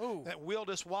 right there. Ooh. That wheel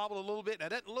just wobbled a little bit. Now,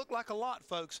 that doesn't look like a lot,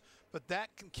 folks, but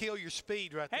that can kill your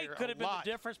speed right there. Hey, could have been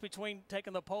the difference between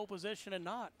taking the pole position and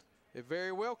not. It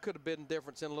very well could have been a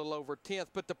difference in a little over 10th.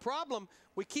 But the problem,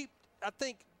 we keep, I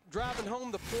think, driving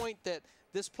home the point that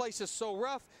this place is so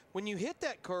rough. When you hit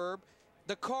that curb,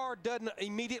 the car doesn't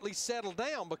immediately settle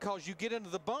down because you get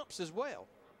into the bumps as well.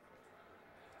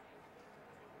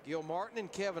 Gil Martin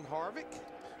and Kevin Harvick.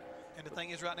 And the thing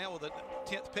is, right now, with a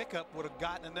 10th pickup, would have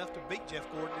gotten enough to beat Jeff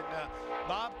Gordon. And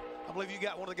Bob, I believe you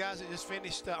got one of the guys that just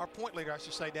finished, our point leader, I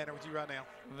should say, down there with you right now.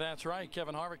 That's right.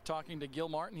 Kevin Harvick talking to Gil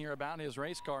Martin here about his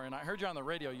race car. And I heard you on the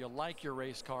radio, you like your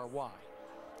race car. Why?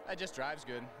 It just drives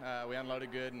good. We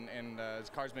unloaded good, and his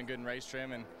car's been good in race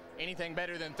trim. And anything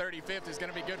better than 35th is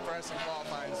going to be good for us in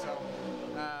qualifying. So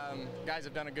guys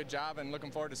have done a good job, and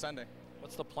looking forward to Sunday.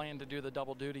 What's the plan to do the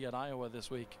double duty at Iowa this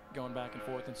week, going back and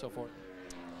forth and so forth?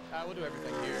 We'll do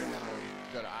everything here, and then we'll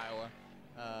go to Iowa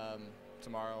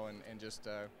tomorrow, and just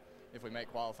if we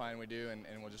make qualifying, we do, and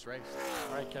we'll just race.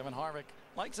 All right, Kevin Harvick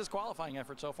likes his qualifying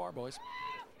effort so far, boys.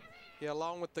 Yeah,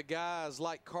 along with the guys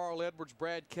like Carl Edwards,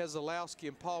 Brad Keselowski,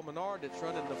 and Paul Menard that's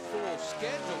running the full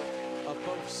schedule of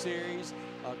both series.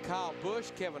 Kyle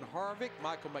Busch, Kevin Harvick,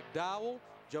 Michael McDowell,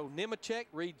 Joe Nemechek,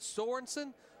 Reed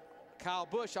Sorensen, Kyle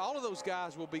Busch. All of those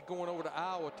guys will be going over to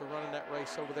Iowa to run in that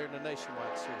race over there in the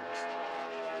Nationwide Series.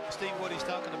 Steve, what he's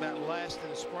talking about last in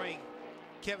the spring,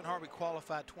 Kevin Harvick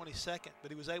qualified 22nd, but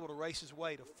he was able to race his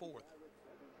way to 4th.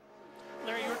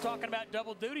 Larry, you were talking about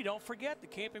double duty. Don't forget the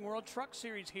Camping World Truck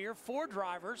Series here. 4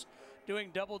 drivers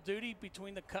doing double duty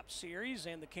between the Cup Series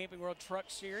and the Camping World Truck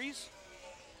Series.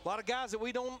 A lot of guys that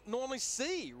we don't normally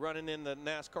see running in the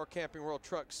NASCAR Camping World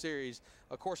Truck Series.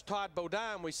 Of course, Todd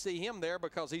Bodine, we see him there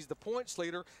because he's the points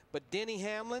leader. But Denny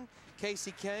Hamlin,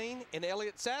 Casey Kane, and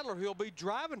Elliott Sadler, who'll be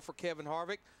driving for Kevin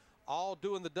Harvick, all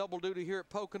doing the double duty here at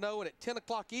Pocono. And at 10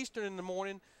 o'clock Eastern in the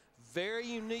morning, very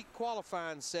unique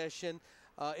qualifying session.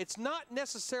 It's not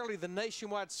necessarily the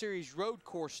Nationwide Series road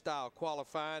course style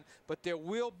qualifying, but there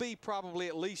will be probably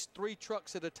at least 3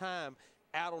 trucks at a time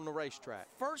out on the racetrack.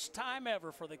 First time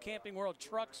ever for the Camping World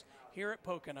Trucks here at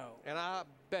Pocono. And I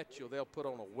bet you they'll put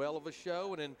on a well of a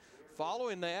show. And then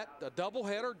following that, a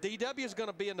doubleheader. DW is going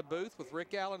to be in the booth with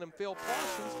Rick Allen and Phil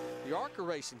Parsons, the ARCA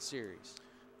Racing Series.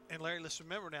 And Larry, let's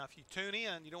remember now, if you tune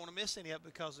in, you don't want to miss any of it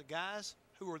because the guys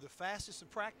who are the fastest in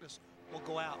practice will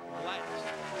go out last.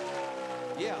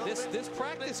 Yeah, this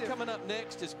practice coming up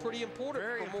next is pretty important.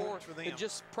 Very for important more for them. than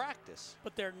just practice.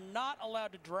 But they're not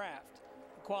allowed to draft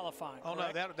qualifying. Oh,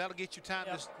 correct? no, that'll get you time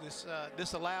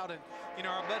disallowed. And, you know,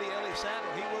 our buddy Elliott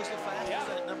Sadler, he was the fastest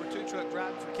that number 2 truck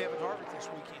driving for Kevin Harvick this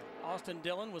weekend. Austin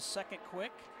Dillon was second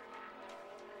quick.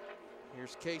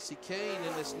 Here's Casey Kane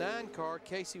in this 9 car.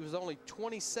 Casey was only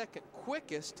 22nd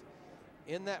quickest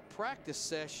in that practice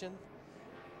session.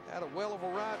 Had a well of a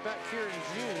ride back here in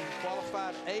June.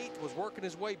 Qualified 8th, was working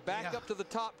his way back up to the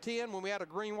top 10 when we had a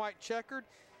green-white checkered.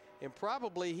 And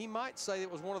probably he might say it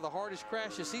was one of the hardest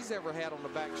crashes he's ever had on the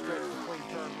back stretch between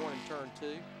turn 1 and turn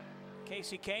 2.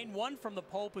 Casey Kane won from the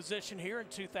pole position here in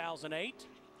 2008.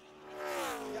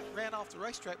 Ran off the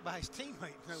racetrack by his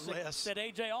teammate, no less. Said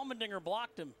A.J. Allmendinger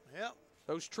blocked him. Yep.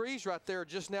 Those trees right there are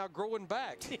just now growing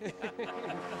back. A lot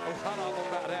of them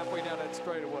about halfway down that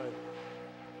straightaway.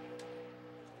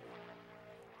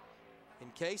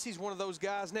 And Casey's one of those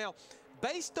guys now,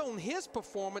 based on his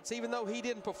performance, even though he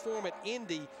didn't perform at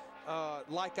Indy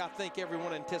like I think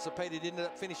everyone anticipated, ended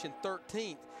up finishing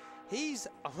 13th. He's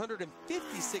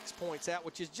 156 points out,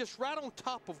 which is just right on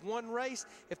top of one race.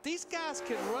 If these guys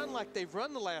can run like they've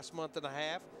run the last month and a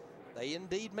half, they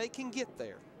indeed can get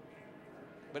there.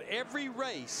 But every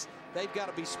race, they've got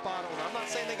to be spot on. I'm not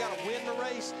saying they got to win the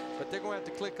race, but they're going to have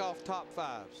to click off top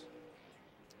 5s.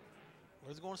 Well,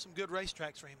 he's going to some good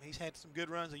racetracks for him. He's had some good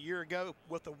runs a year ago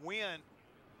with a win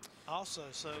also.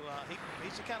 So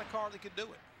he's the kind of car that could do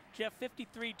it. Jeff,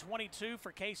 53.22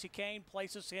 for Casey Kane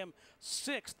places him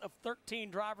 6th of 13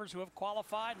 drivers who have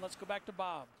qualified. Let's go back to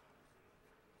Bob.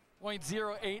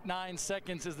 0.089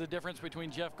 seconds is the difference between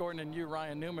Jeff Gordon and you,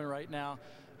 Ryan Newman, right now.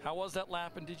 How was that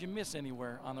lap, and did you miss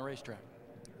anywhere on the racetrack?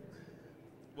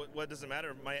 What does it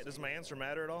matter? Does my answer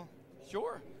matter at all?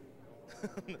 Sure.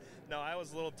 No, I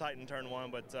was a little tight in turn 1,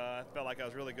 but I felt like I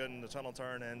was really good in the tunnel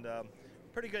turn and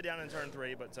pretty good down in turn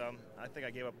 3, but I think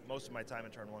I gave up most of my time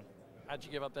in turn 1. How'd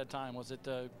you give up that time? Was it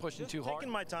pushing too hard?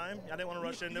 Taking my time. I didn't want to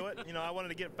rush into it. You know, I wanted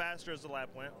to get faster as the lap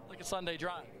went. Like a Sunday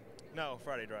drive. No,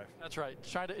 Friday drive. That's right.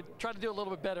 Try to do a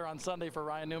little bit better on Sunday for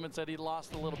Ryan Newman. Said he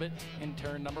lost a little bit in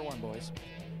turn number 1, boys.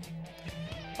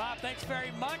 Bob, thanks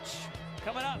very much.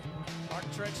 Coming up, Mark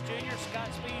Truex Jr., Scott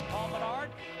Speed, Paul Menard.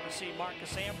 You see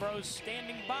Marcus Ambrose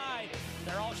standing by.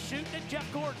 They're all shooting at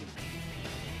Jeff Gordon.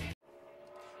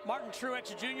 Martin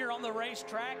Truex Jr. on the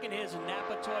racetrack in his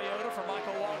Napa Toyota for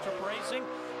Michael Waltrip Racing.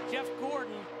 Jeff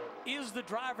Gordon is the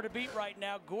driver to beat right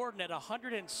now. Gordon at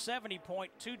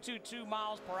 170.222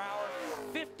 miles per hour,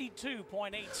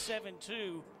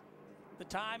 52.872. The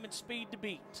time and speed to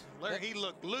beat. Larry, he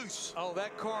looked loose. Oh,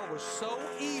 that car was so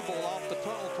evil off the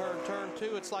tunnel turn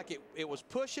 2. It's like it was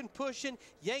pushing,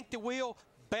 yanked the wheel,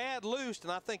 bad loosed,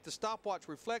 and I think the stopwatch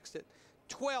reflects it.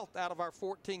 12th out of our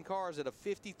 14 cars at a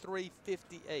 53.58.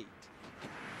 So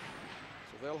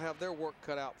they'll have their work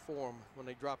cut out for them when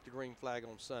they drop the green flag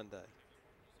on Sunday.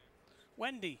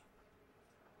 Wendy.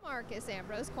 Marcus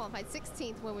Ambrose qualified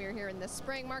 16th when we were here in the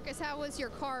spring. Marcus, how was your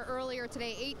car earlier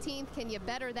today? 18th. Can you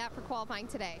better that for qualifying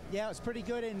today? Yeah, it was pretty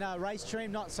good in race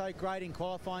trim, not so great in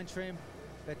qualifying trim.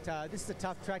 But this is a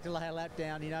tough track to lay a lap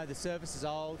down. You know, the surface is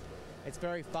old. It's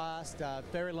very fast,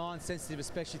 very line sensitive,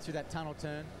 especially through that tunnel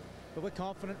turn. But we're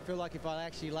confident. Feel like if I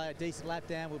actually lay a decent lap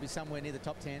down, we'll be somewhere near the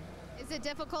top 10. Is it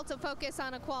difficult to focus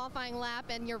on a qualifying lap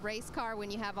and your race car when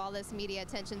you have all this media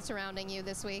attention surrounding you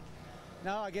this week?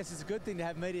 No, I guess it's a good thing to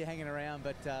have media hanging around,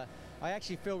 but I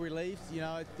actually feel relieved. You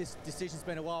know, this decision's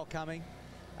been a while coming.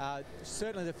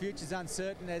 Certainly the future's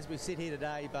uncertain as we sit here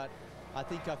today, but I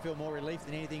think I feel more relief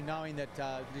than anything knowing that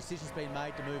the decision's been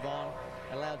made to move on,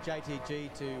 allow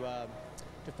JTG to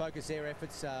focus their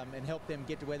efforts and help them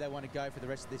get to where they want to go for the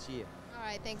rest of this year. All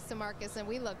right, thanks to Marcus, and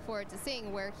we look forward to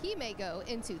seeing where he may go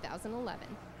in 2011.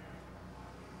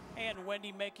 And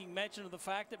Wendy making mention of the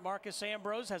fact that Marcus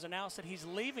Ambrose has announced that he's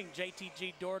leaving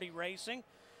JTG Doherty Racing.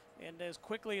 And as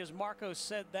quickly as Marco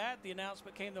said that, the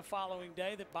announcement came the following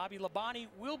day that Bobby Labonte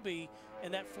will be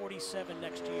in that 47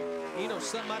 next year. You know,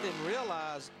 something I didn't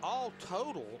realize, all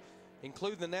total,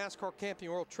 including the NASCAR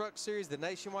Camping World Truck Series, the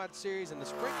Nationwide Series, and the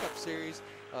Sprint Cup Series,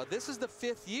 this is the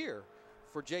 5th year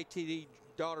for JTG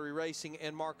Doherty Racing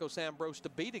and Marcos Ambrose to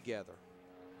be together.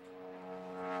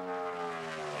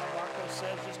 Marco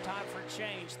says just time for a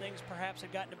change. Things perhaps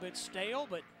have gotten a bit stale,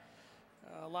 but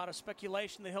a lot of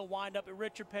speculation that he'll wind up at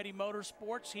Richard Petty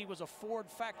Motorsports. He was a Ford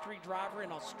factory driver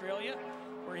in Australia,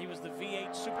 where he was the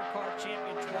V8 Supercar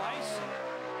champion twice.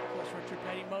 Of course, Richard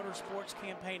Petty Motorsports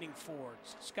campaigning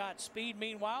Fords. Scott Speed,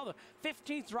 meanwhile, the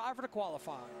 15th driver to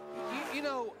qualify. You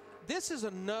know, this is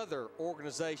another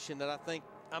organization that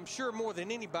I'm sure more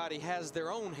than anybody has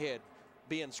their own head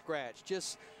being scratched.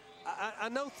 Just, I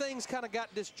know things kind of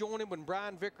got disjointed when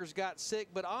Brian Vickers got sick,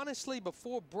 but honestly,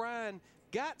 before Brian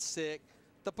got sick,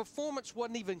 the performance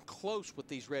wasn't even close with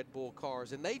these Red Bull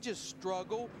cars, and they just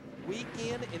struggle week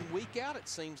in and week out, it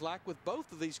seems like, with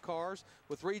both of these cars,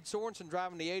 with Reed Sorensen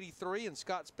driving the 83 and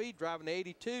Scott Speed driving the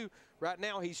 82. Right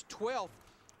now, he's 12th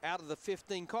out of the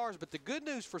 15 cars. But the good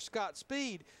news for Scott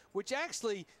Speed, which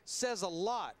actually says a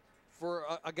lot for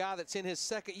a guy that's in his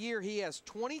second year, he has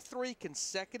 23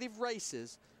 consecutive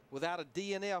races without a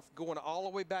DNF, going all the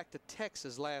way back to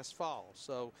Texas last fall.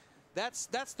 So that's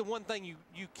the one thing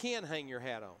you can hang your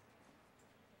hat on.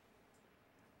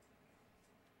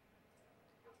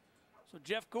 So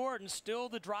Jeff Gordon still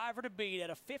the driver to beat at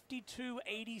a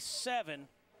 52.87.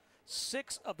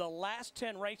 6 of the last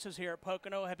 10 races here at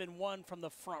Pocono have been won from the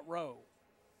front row.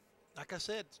 Like I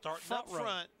said, starting up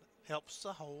front helps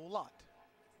a whole lot.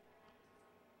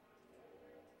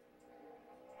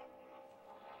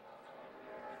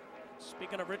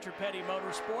 Speaking of Richard Petty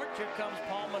Motorsports, here comes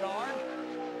Paul Menard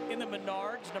in the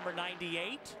Menards, number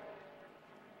 98.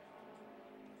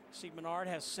 See, Menard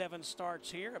has 7 starts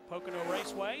here at Pocono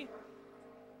Raceway.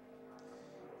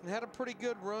 And had a pretty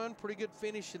good run, pretty good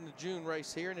finish in the June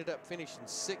race here. Ended up finishing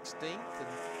 16th, and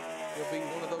he'll be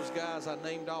one of those guys I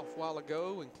named off a while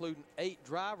ago, including 8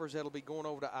 drivers that'll be going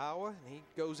over to Iowa. And he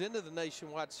goes into the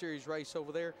Nationwide Series race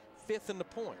over there, 5th in the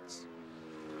points.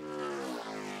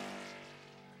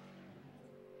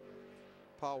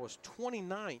 Paul was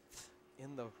 29th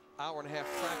in the hour-and-a-half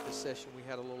practice session we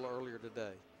had a little earlier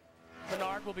today.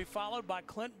 Menard will be followed by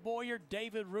Clint Boyer,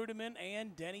 David Rudiman,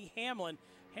 and Denny Hamlin.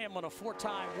 Hamlin, a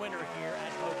 4-time winner here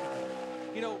at Pocono.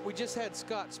 You know, we just had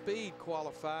Scott Speed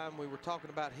qualify, and we were talking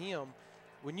about him.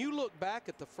 When you look back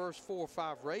at the first 4 or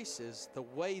 5 races, the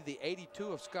way the 82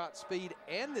 of Scott Speed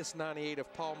and this 98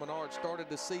 of Paul Menard started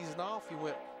the season off, you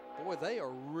went, boy, they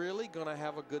are really going to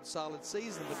have a good, solid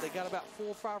season. But they got about 4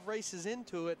 or 5 races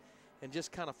into it and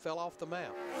just kind of fell off the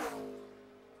map.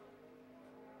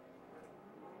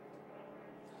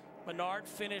 Menard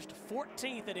finished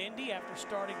 14th at Indy after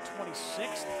starting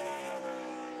 26th.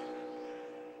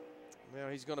 Now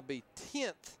he's going to be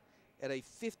 10th at a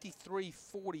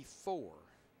 53.44,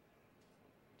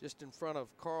 just in front of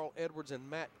Carl Edwards and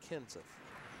Matt Kenseth.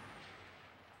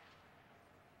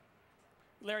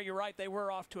 Larry, you're right. They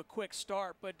were off to a quick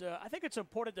start, but I think it's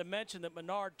important to mention that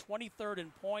Menard 23rd in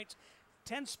points,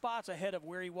 10 spots ahead of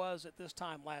where he was at this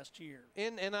time last year.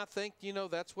 And I think, you know,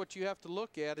 that's what you have to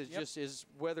look at is is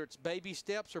whether it's baby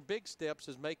steps or big steps,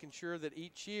 is making sure that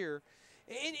each year,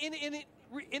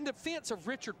 in defense of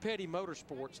Richard Petty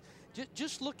Motorsports,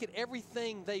 just look at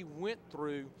everything they went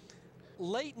through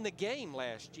late in the game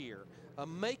last year,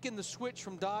 making the switch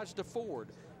from Dodge to Ford,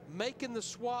 making the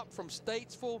swap from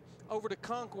Statesville over to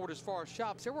Concord as far as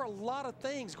shops. There were a lot of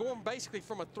things going basically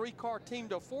from a 3-car team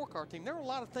to a 4-car team. There were a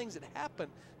lot of things that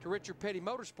happened to Richard Petty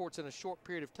Motorsports in a short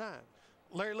period of time.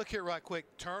 Larry, look here right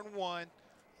quick. Turn 1,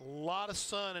 a lot of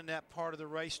sun in that part of the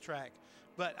racetrack.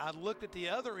 But I looked at the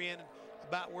other end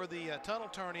about where the tunnel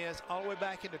turn is, all the way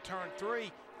back into turn 3.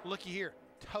 Looky here,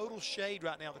 total shade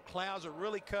right now. The clouds are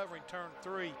really covering turn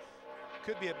 3.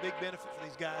 Could be a big benefit for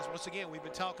these guys. Once again, we've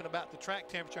been talking about the track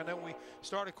temperature. I know when we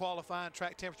started qualifying,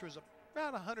 track temperature was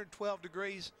around 112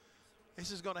 degrees. This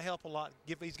is going to help a lot,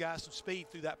 give these guys some speed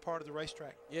through that part of the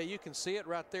racetrack. Yeah, you can see it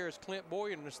right there as Clint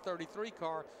Boyer in his 33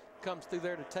 car comes through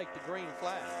there to take the green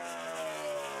flag.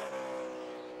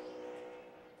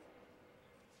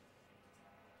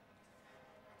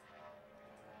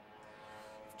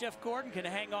 If Jeff Gordon can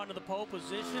hang on to the pole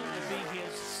position, it would be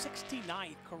his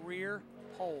 69th career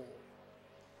pole.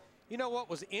 You know what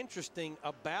was interesting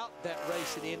about that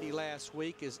race at Indy last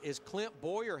week is Clint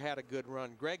Boyer had a good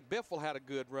run. Greg Biffle had a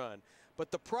good run. But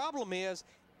the problem is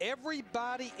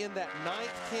everybody in that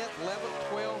 9th, 10th,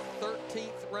 11th, 12th,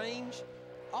 13th range,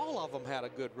 all of them had a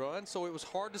good run, so it was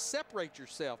hard to separate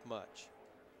yourself much.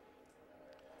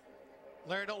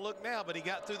 Larry, don't look now, but he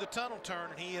got through the tunnel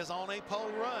turn, and he is on a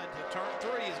pole run. Turn 3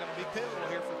 is going to be pivotal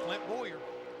here for Clint Boyer.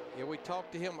 Yeah, we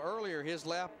talked to him earlier. His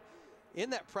lap in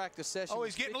that practice session. Oh,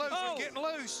 he's getting loose. He's getting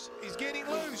loose. He's getting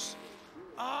loose.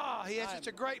 Ah, he has such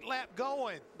a great lap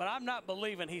going. But I'm not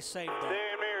believing he saved that. Damn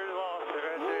near lost it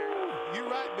right there. You're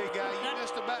right, big guy. You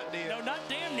just about did. No, not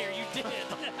damn near. You did.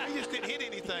 He just didn't hit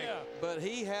anything. Yeah. But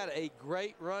he had a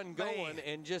great run going,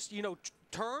 and just, you know,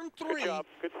 turn 3. Good job.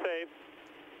 Good save.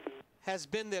 Has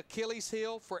been the Achilles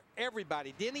heel for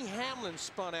everybody. Denny Hamlin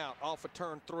spun out off of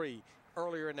turn 3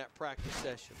 earlier in that practice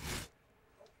session.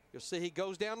 You'll see he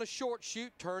goes down the short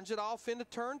chute, turns it off into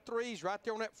turn 3. He's right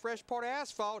there on that fresh part of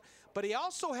asphalt. But he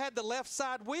also had the left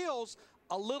side wheels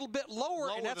a little bit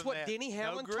lower and that's what Denny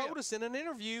Hamlin told us in an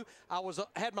interview. I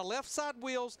had my left side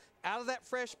wheels out of that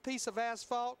fresh piece of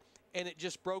asphalt, and it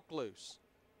just broke loose.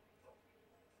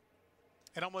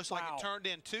 And almost like it turned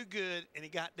in too good, and he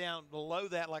got down below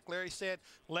that, like Larry said,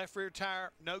 left rear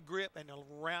tire, no grip, and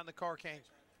around the car came.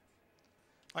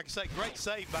 Like I say, great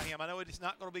save by him. I know it's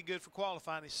not going to be good for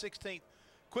qualifying. His 16th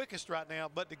quickest right now,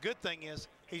 but the good thing is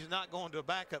he's not going to a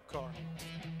backup car.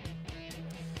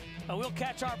 We'll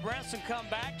catch our breaths and come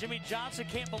back. Jimmy Johnson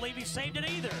can't believe he saved it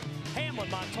either. Hamlin,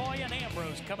 Montoya, and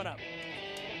Ambrose coming up.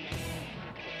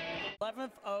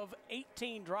 11th of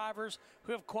 18 drivers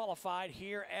who have qualified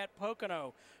here at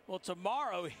Pocono. Well,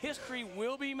 tomorrow history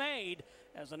will be made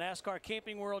as the NASCAR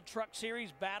Camping World Truck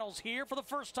Series battles here for the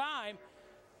first time.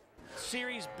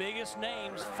 Series' biggest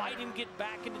names fighting to get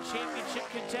back into championship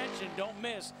contention. Don't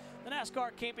miss the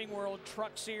NASCAR Camping World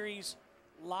Truck Series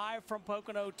live from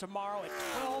Pocono tomorrow at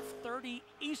 12:30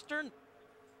 Eastern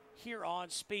here on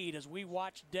Speed as we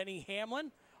watch Denny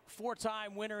Hamlin,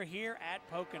 four-time winner here at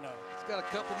Pocono. He's got a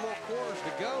couple more quarters to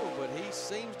go, but he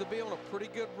seems to be on a pretty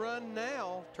good run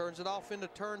now. Turns it off into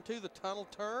turn 2, the tunnel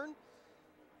turn.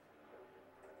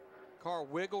 Car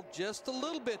wiggled just a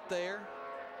little bit there.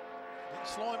 Didn't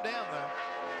slow him down, though.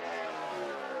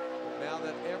 Now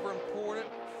that ever important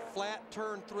flat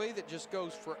turn 3 that just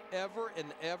goes forever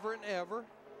and ever and ever.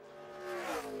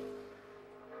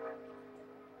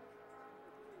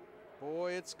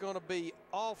 Boy, it's going to be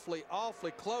awfully,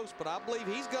 awfully close, but I believe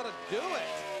he's going to do it.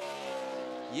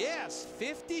 Yes,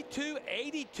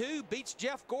 52.82 beats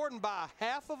Jeff Gordon by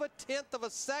 0.5 of a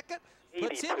second,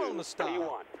 puts him on the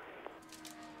stop.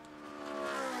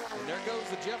 And there goes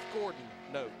the Jeff Gordon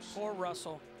notes. Poor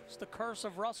Russell. It's the curse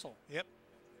of Russell. Yep.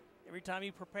 Every time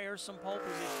he prepares some pole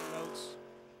position notes.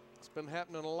 It's been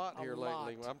happening a lot here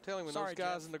lately. I'm telling you, when those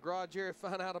guys in the garage area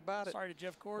find out about it, sorry to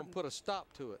Jeff Gordon. We'll put a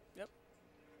stop to it. Yep.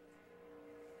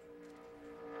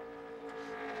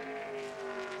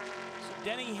 So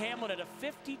Denny Hamlin at a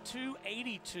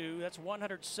 52.82. That's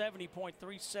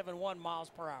 170.371 miles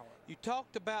per hour. You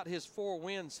talked about his 4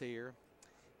 wins here.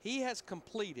 He has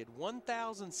completed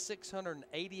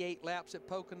 1,688 laps at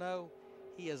Pocono.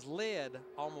 He has led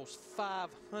almost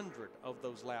 500 of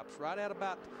those laps, right at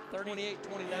about 28,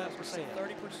 29%.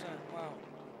 30%, wow.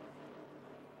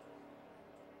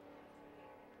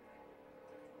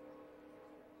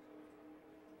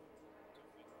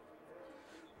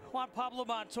 Juan Pablo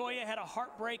Montoya had a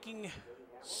heartbreaking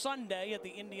Sunday at the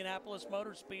Indianapolis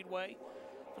Motor Speedway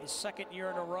for the 2nd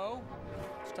year in a row.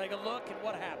 Let's take a look at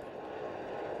what happened.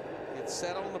 It's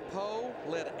set on the pole,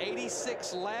 led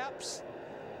 86 laps.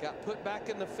 Got put back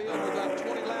in the field with about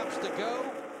 20 laps to go.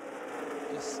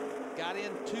 Just got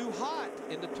in too hot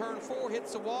into turn 4,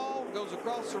 hits the wall, goes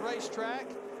across the racetrack,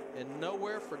 and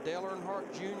nowhere for Dale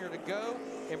Earnhardt Jr. to go.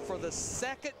 And for the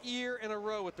 2nd year in a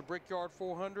row at the Brickyard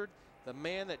 400, the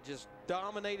man that just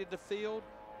dominated the field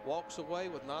walks away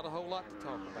with not a whole lot to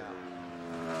talk about.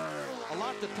 A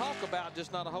lot to talk about,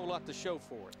 just not a whole lot to show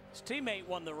for it. His teammate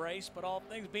won the race, but all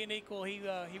things being equal, he would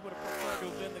have preferred to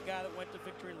have been the guy that went to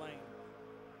victory lane.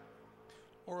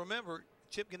 Well, remember,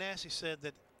 Chip Ganassi said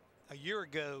that a year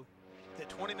ago that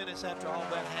 20 minutes after all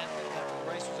that happened, after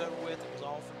the race was over with, it was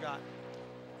all forgotten.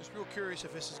 Just real curious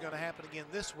if this is going to happen again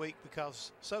this week,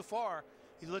 because so far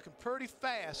he's looking pretty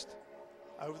fast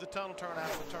over the tunnel turn out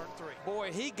of turn 3.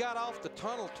 Boy, he got off the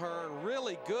tunnel turn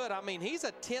really good. I mean, he's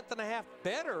a 1/10.5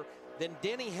 better than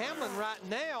Denny Hamlin right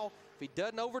now if he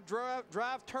doesn't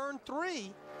overdrive turn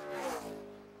 3.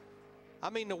 I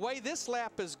mean, the way this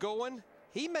lap is going,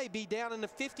 he may be down in the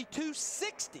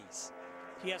 52.60s.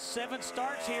 He has 7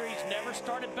 starts here. He's never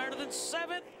started better than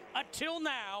 7th until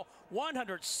now.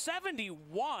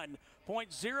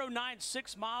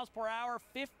 171.096 miles per hour,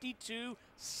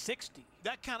 52.60.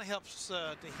 That kind of helps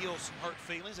to heal some hurt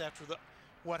feelings after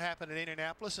what happened in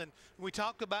Indianapolis. And we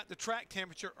talked about the track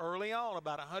temperature early on,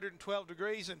 about 112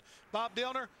 degrees. And Bob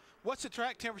Dillner, what's the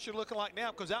track temperature looking like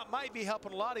now? Because that might be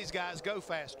helping a lot of these guys go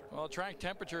faster. Well, track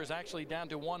temperature is actually down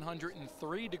to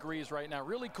 103 degrees right now,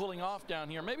 really cooling off down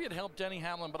here. Maybe it helped Denny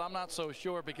Hamlin, but I'm not so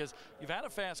sure, because you've had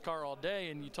a fast car all day,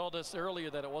 and you told us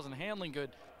earlier that it wasn't handling good.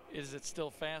 Is it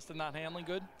still fast and not handling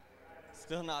good?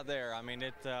 Still not there. I mean,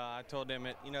 I told him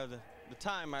the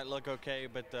time might look okay,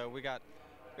 but we got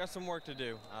some work to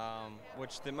do.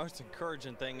 Which the most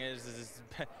encouraging thing is as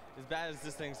bad as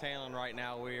this thing's handling right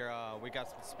now, we got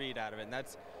some speed out of it, and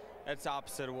that's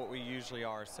opposite of what we usually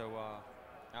are. So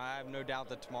I have no doubt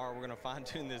that tomorrow we're going to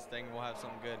fine-tune this thing and we'll have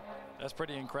something good. That's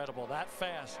pretty incredible. That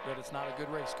fast, but it's not a good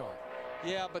race car.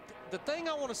 Yeah, but the thing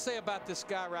I want to say about this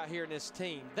guy right here in this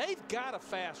team, they've got a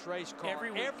fast race car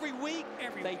every week.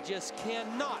 They just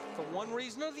cannot, for one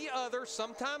reason or the other,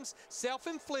 sometimes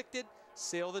self-inflicted,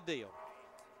 seal the deal.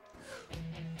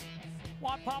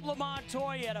 Juan Pablo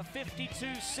Montoya at a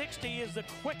 52.60 is the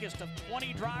quickest of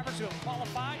 20 drivers who have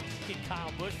qualified. Can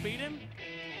Kyle Busch beat him?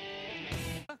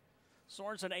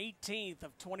 Sorensen 18th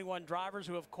of 21 drivers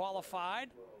who have qualified.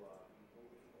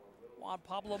 Juan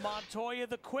Pablo Montoya,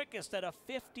 the quickest at a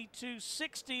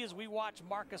 52.60 as we watch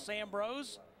Marcus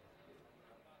Ambrose.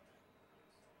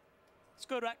 Let's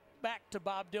go back to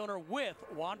Bob Dillner with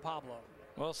Juan Pablo.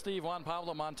 Well, Steve, Juan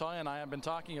Pablo Montoya and I have been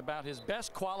talking about his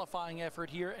best qualifying effort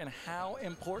here, and how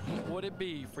important would it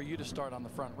be for you to start on the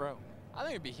front row? I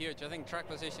think it'd be huge. I think track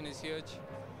position is huge.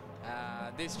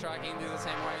 This track Indy the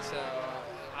same way, so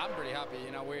I'm pretty happy.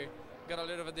 You know, we got a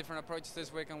little bit different approach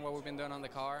this week on what we've been doing on the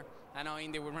car. I know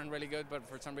Indy we run really good, but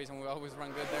for some reason we always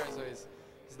run good there, so it's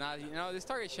not, you know, this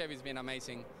Target Chevy's been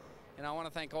amazing. And I want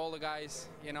to thank all the guys.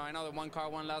 You know, I know the one car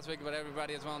won last week, but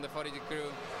everybody as well on the 40G crew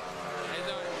is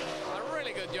doing a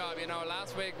really good job. You know,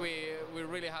 last week we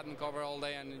really hadn't covered all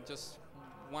day, and just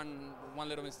one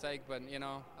little mistake. But, you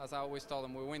know, as I always told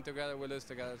them, we win together, we lose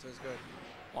together, so it's good.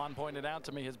 Juan pointed out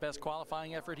to me his best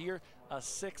qualifying effort here, a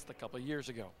 6th a couple of years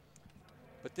ago.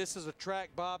 But this is a track,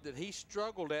 Bob, that he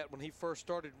struggled at when he first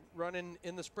started running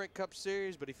in the Sprint Cup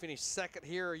Series, but he finished 2nd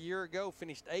here a year ago,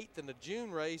 finished 8th in the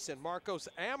June race, and Marcos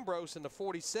Ambrose in the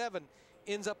 47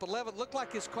 ends up 11th. Looked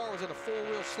like his car was in a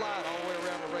 4-wheel slide all the way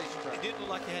around the racetrack. It didn't look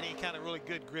like he had any kind of really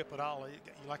good grip at all.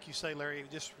 Like you say, Larry, he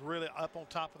was just really up on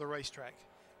top of the racetrack.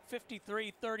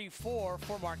 53.34 for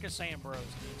Marcus Ambrose.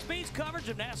 Speed's coverage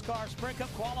of NASCAR Sprint Cup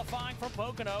qualifying from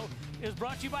Pocono is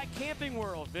brought to you by Camping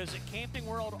World. Visit Camping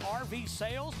World RV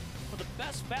Sales for the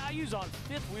best values on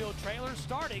 5th-wheel trailers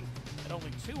starting at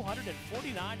only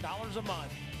 $249 a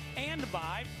month. And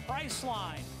by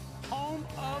Priceline, home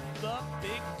of the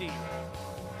big deal.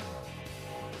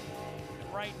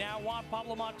 Right now, Juan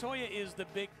Pablo Montoya is the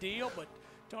big deal, but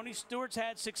Tony Stewart's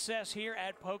had success here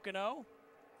at Pocono.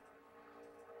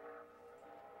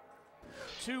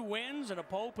 2 wins and a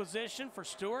pole position for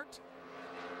Stewart.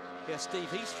 Yeah,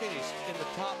 Steve, he's finished in the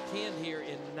top 10 here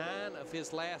in 9 of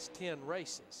his last 10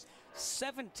 races.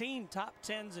 17 top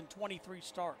 10s and 23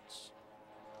 starts.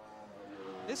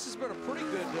 This has been a pretty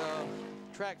good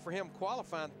track for him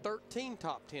qualifying, 13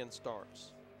 top 10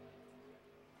 starts.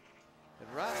 And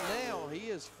right now he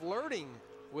is flirting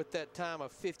with that time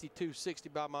of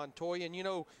 52.60 by Montoya. And you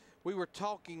know, we were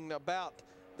talking about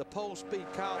the pole speed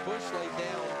Kyle Busch laid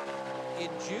down in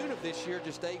June of this year,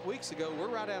 just 8 weeks ago. We're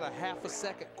right at a half a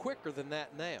second quicker than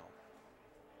that now.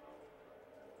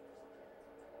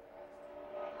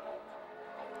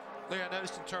 Larry, I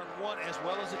noticed in turn 1 as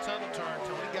well as the tunnel turn,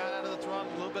 Tony got out of the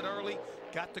throttle a little bit early,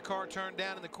 got the car turned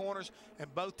down in the corners,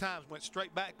 and both times went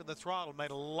straight back to the throttle, made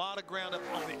a lot of ground up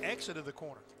on the exit of the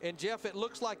corner. And Jeff, it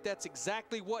looks like that's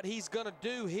exactly what he's going to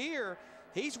do here.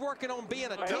 He's working on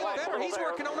being a 10 better. He's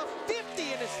working on a 50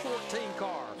 in his 14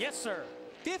 car. Yes, sir.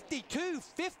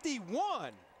 52.51.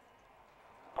 Awesome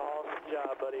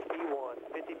job, buddy. P1,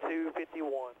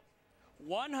 52.51.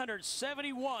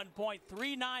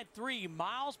 171.393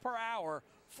 miles per hour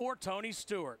for Tony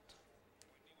Stewart.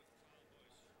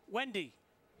 Wendy.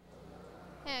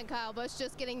 And Kyle Busch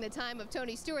just getting the time of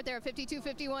Tony Stewart there at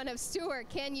 52.51 of Stewart.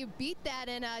 Can you beat that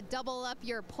and double up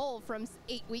your pole from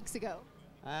 8 weeks ago?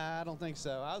 I don't think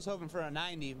so. I was hoping for a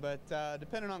 90, but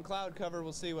depending on cloud cover,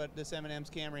 we'll see what this M&M's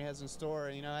Camry has in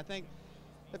store. You know, I think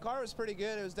the car was pretty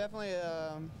good. It was definitely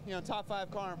a top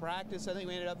 5 car in practice. I think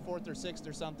we ended up 4th or 6th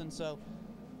or something. So,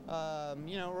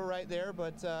 you know, we're right there,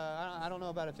 but I don't know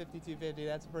about a 52.50.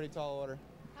 That's a pretty tall order.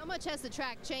 How much has the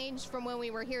track changed from when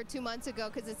we were here 2 months ago?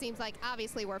 Because it seems like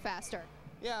obviously we're faster.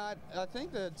 Yeah, I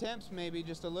think the temps may be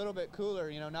just a little bit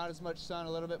cooler. You know, not as much sun,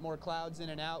 a little bit more clouds in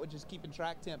and out, which is keeping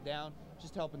track temp down,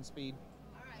 just helping speed.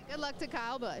 All right, good luck to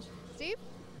Kyle Busch. Steve?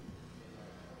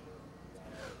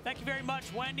 Thank you very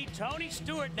much, Wendy. Tony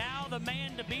Stewart now the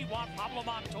man to beat. Juan Pablo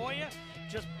Montoya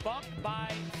just bumped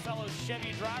by fellow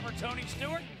Chevy driver Tony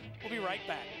Stewart. We'll be right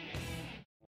back.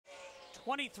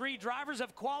 23 drivers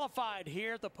have qualified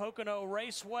here at the Pocono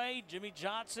Raceway. Jimmy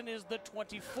Johnson is the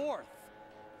 24th.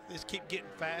 Just keep getting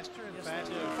faster and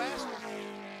faster and faster.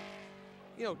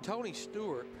 You know, Tony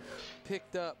Stewart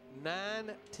picked up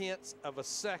 9/10 of a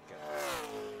second.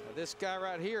 Now, this guy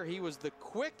right here, he was the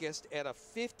quickest at a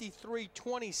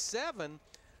 53.27.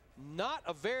 Not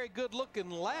a very good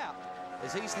looking lap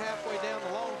as he's halfway down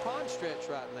the Long Pond stretch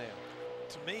right now.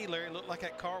 To me, Larry, it looked like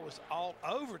that car was all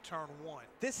over turn 1.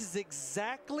 This is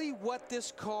exactly what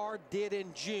this car did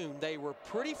in June. They were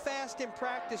pretty fast in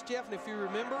practice, Jeff, and if you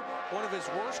remember, one of his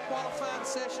worst qualifying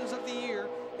sessions of the year,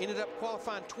 ended up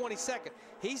qualifying 22nd.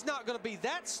 He's not going to be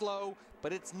that slow,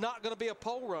 but it's not going to be a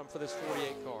pole run for this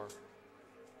 48 car.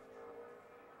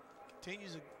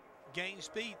 Continues to gain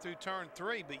speed through turn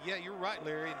 3, but yeah, you're right,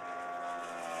 Larry.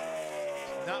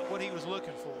 not what he was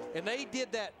looking for. And they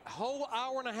did that whole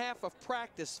hour and a half of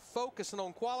practice focusing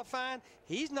on qualifying.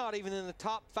 He's not even in the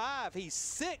top 5. He's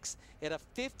 6th at a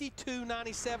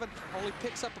 52.97. Only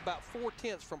picks up about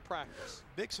 4/10 from practice.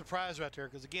 Big surprise right there,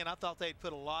 because again, I thought they'd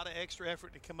put a lot of extra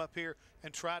effort to come up here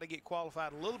and try to get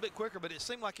qualified a little bit quicker, but it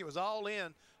seemed like it was all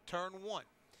in turn 1.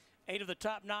 8 of the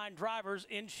top 9 drivers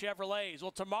in Chevrolets.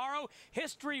 Well, tomorrow,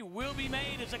 history will be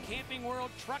made as the Camping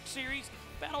World Truck Series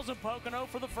battles in Pocono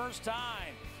for the first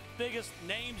time. Biggest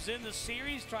names in the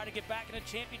series try to get back into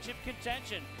championship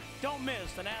contention. Don't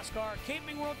miss the NASCAR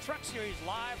Camping World Truck Series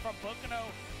live from Pocono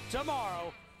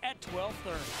tomorrow at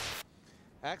 12:30.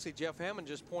 Actually, Jeff Hammond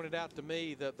just pointed out to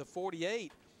me that the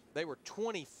 48, they were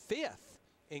 25th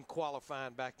in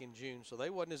qualifying back in June, so they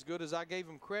wasn't as good as I gave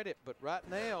them credit. But right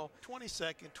now,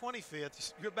 22nd,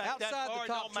 25th, you're back outside that far,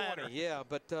 the top it don't 20. matter. Yeah,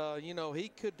 but you know, he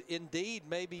could indeed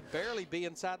maybe barely be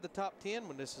inside the top 10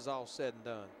 when this is all said and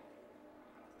done.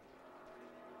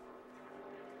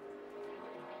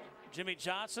 Jimmy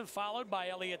Johnson followed by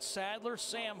Elliott Sadler,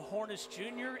 Sam Hornish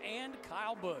Jr., and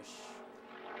Kyle Busch.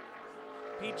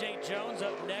 P.J. Jones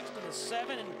up next in the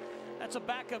 7, and that's a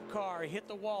backup car. He hit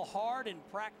the wall hard in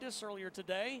practice earlier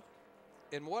today.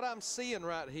 And what I'm seeing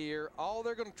right here, all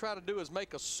they're going to try to do is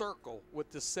make a circle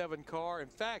with this 7 car. In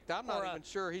fact, I'm not even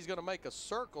sure he's going to make a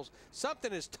circle.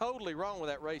 Something is totally wrong with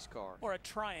that race car. Or a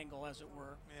triangle, as it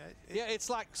were. Yeah, it's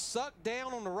like sucked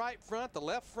down on the right front. The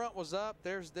left front was up.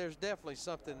 There's definitely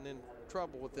something in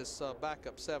trouble with this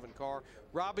backup 7 car.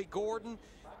 Robbie Gordon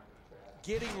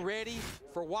getting ready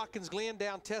for Watkins Glen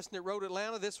down testing at Road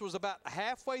Atlanta. This was about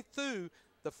halfway through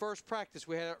the first practice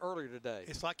we had earlier today.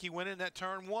 It's like he went in that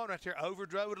turn 1 right there,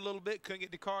 overdrove it a little bit, couldn't get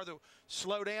the car to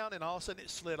slow down, and all of a sudden it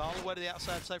slid all the way to the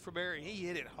outside safer barrier, and he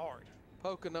hit it hard.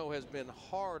 Pocono has been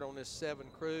hard on this 7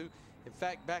 crew. In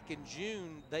fact, back in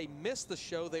June, they missed the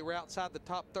show. They were outside the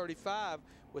top 35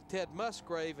 with Ted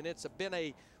Musgrave, and it's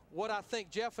been what I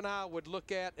think Jeff and I would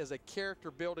look at as a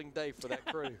character-building day for that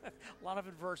crew. A lot of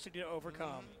adversity to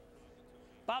overcome.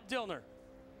 Bob Dillner.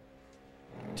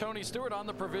 Tony Stewart on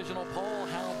the provisional pole.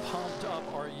 How pumped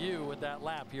up are you with that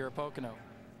lap here at Pocono?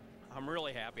 I'm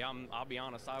really happy. I'll be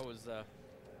honest.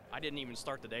 I didn't even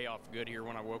start the day off good here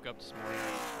when I woke up this morning.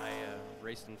 I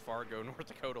raced in Fargo, North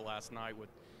Dakota last night with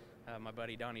my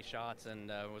buddy Donnie Schatz, and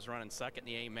was running second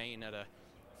in the A main at a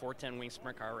 410 wing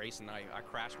sprint car race, and I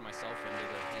crashed myself into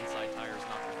the inside tires,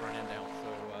 knocked the front end out.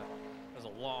 So it was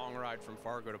a long ride from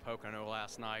Fargo to Pocono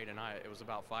last night, and it was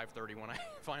about 5:30 when I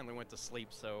finally went to sleep.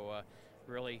 So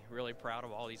really, really proud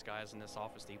of all these guys in this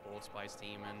Office Depot Old Spice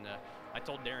team. And I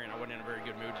told Darian I wasn't in a very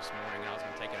good mood this morning. I was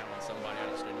going to take it out on somebody.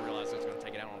 I just didn't realize I was going to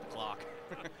take it out on the clock.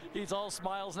 He's all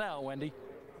smiles now, Wendy.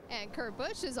 And Kurt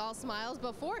Busch is all smiles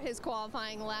before his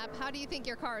qualifying lap. How do you think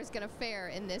your car is going to fare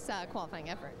in this qualifying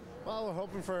effort? Well, we're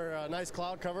hoping for a nice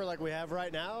cloud cover like we have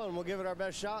right now, and we'll give it our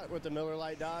best shot with the Miller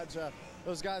Lite Dodge.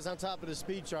 Those guys on top of the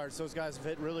speed charts, those guys have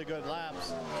hit really good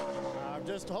laps.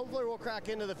 Just hopefully we'll crack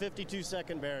into the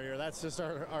 52-second barrier. That's just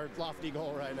our lofty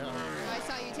goal right now. I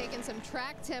saw you taking some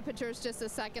track temperatures just a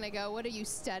second ago. What are you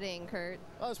studying, Kurt?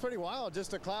 Oh, it's pretty wild.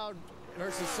 Just a cloud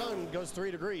versus sun goes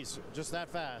 3 degrees, just that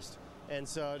fast. And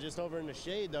so just over in the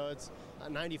shade, though, it's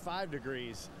 95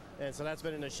 degrees. And so that's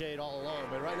been in the shade all along.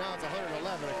 But right now it's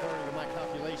 111 according to my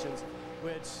calculations,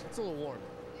 which it's a little warm.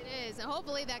 It is. And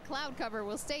hopefully that cloud cover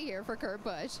will stay here for Kurt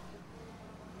Busch.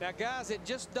 Now, guys, it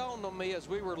just dawned on me as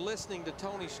we were listening to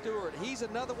Tony Stewart. He's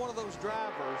another one of those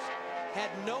drivers,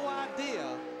 had no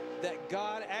idea that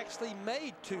God actually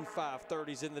made 2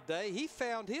 530s in the day. He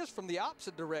found his from the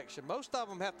opposite direction. Most of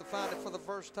them have to find it for the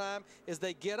first time as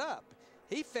they get up.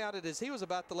 He found it as he was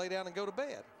about to lay down and go to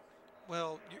bed.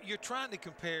 Well, you're trying to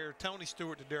compare Tony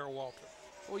Stewart to Darrell Walker.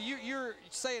 Well, you're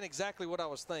saying exactly what I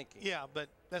was thinking. Yeah, but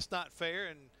that's not fair,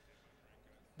 and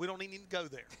we don't even need to go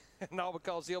there. No,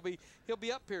 because he'll be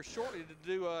up here shortly to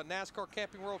do a NASCAR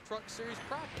Camping World Truck Series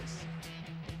practice.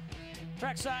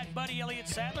 Trackside buddy Elliott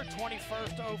Sadler,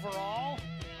 21st overall.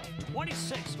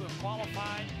 26 who have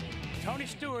qualified. Tony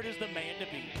Stewart is the man to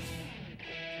beat.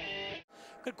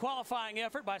 Good qualifying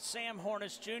effort by Sam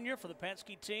Hornish Jr. for the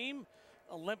Penske team.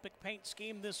 Olympic paint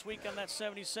scheme this week on that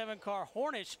 77 car.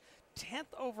 Hornish,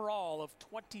 10th overall of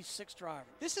 26 drivers.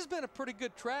 This has been a pretty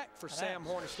good track for Sam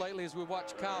Hornish lately as we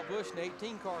watch Kyle Busch in the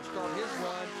 18 car start his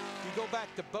run. You go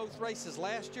back to both races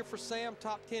last year for Sam,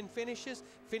 top 10 finishes.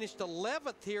 Finished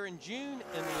 11th here in June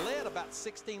and led about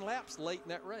 16 laps late in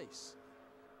that race.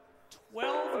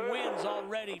 12 wins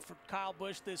already for Kyle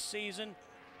Busch this season.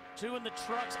 2 in the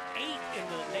trucks, 8 in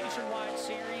the Nationwide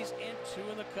Series, and 2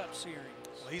 in the Cup Series.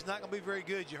 Well, he's not going to be very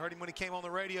good. You heard him when he came on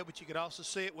the radio, but you could also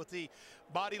see it with the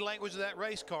body language of that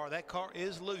race car. That car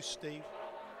is loose, Steve.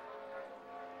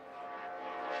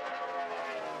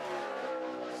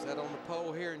 Led on the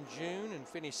pole here in June and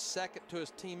finished second to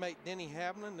his teammate Denny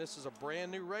Hamlin. This is a brand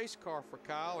new race car for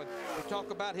Kyle. And we talk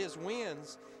about his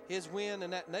wins. His win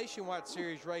in that Nationwide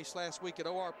Series race last week at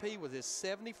ORP was his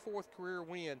 74th career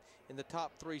win in the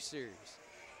top 3 series.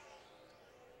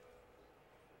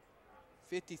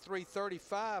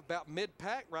 53.35, about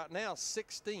mid-pack right now,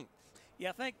 16th. Yeah,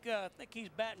 I think he's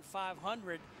batting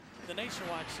 500 the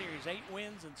Nationwide Series, 8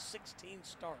 wins and 16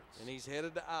 starts. And he's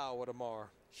headed to Iowa tomorrow.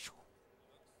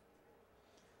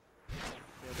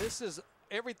 Now, this is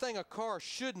everything a car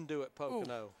shouldn't do at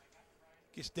Pocono.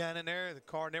 Gets down in there, the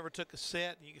car never took a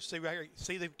set. You can see right here,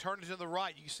 see they've turned it to the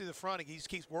right. You can see the front, he just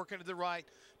keeps working to the right,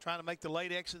 trying to make the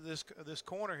late exit of this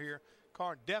corner here.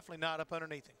 Car definitely not up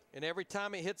underneath him. And every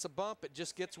time it hits a bump, it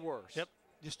just gets worse. Yep,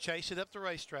 just chase it up the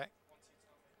racetrack.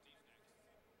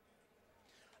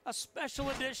 A special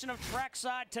edition of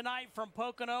Trackside tonight from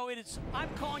Pocono. I'm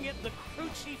calling it the Crew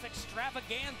Chief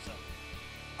Extravaganza.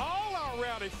 All our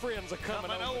rowdy friends are coming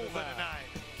over tonight.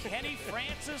 Kenny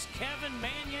Francis, Kevin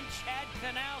Mannion, Chad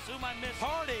Canals, whom I missed.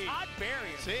 Hardy. Todd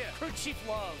Barrier. See it. Crew Chief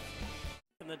Love.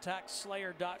 And the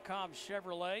TaxSlayer.com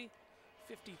Chevrolet,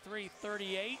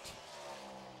 5338,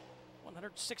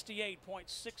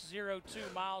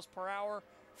 168.602 miles per hour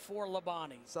for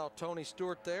Labonte. Saw Tony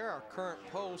Stewart there, our current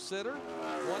pole sitter.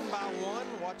 One by one,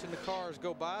 watching the cars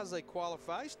go by as they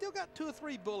qualify. He's still got 2 or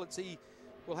 3 bullets he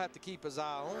will have to keep his eye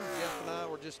on. Jeff and I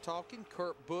were just talking.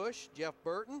 Kurt Busch, Jeff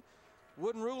Burton.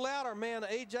 Wouldn't rule out our man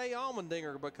A.J.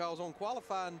 Allmendinger, because on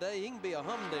qualifying day he can be a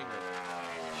humdinger.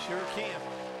 Sure can.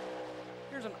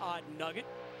 Here's an odd nugget.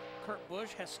 Kurt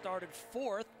Busch has started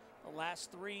 4th the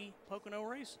last 3 Pocono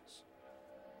races.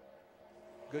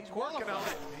 Good He's working on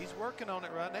it. He's working on it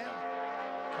right now.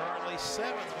 Currently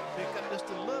 7th. Pick up just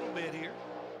a little bit here.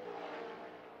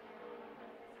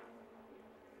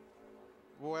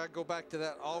 Boy, I go back to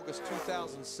that August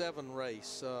 2007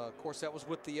 race. Of course, that was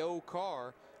with the old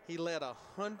car. He led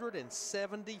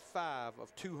 175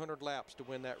 of 200 laps to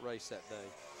win that race that day.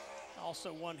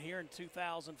 Also won here in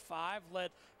 2005, led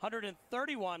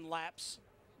 131 laps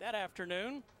that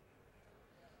afternoon.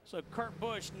 So Kurt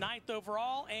Busch 9th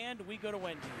overall, and we go to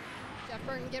Wendy. Jeff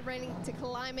Burton, get ready to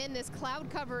climb in. This cloud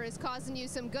cover is causing you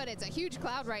some good. It's a huge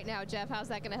cloud right now, Jeff. How's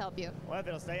that going to help you? Well, if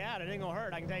it'll stay out, it ain't going to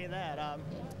hurt. I can tell you that.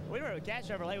 Cat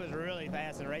Chevrolet was really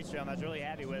fast in the race trim. I was really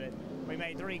happy with it. We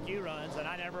made 3 Q runs, and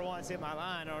I never once hit my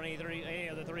line on any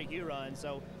of the 3 Q runs.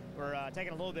 So we're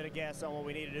taking a little bit of guess on what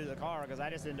we need to do to the car, because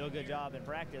I just didn't do a good job in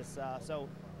practice. So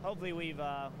hopefully we've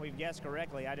guessed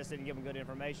correctly. I just didn't give them good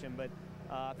information, but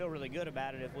I feel really good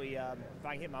about it. If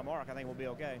I can hit my mark, I think we'll be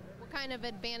okay. What kind of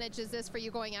advantage is this for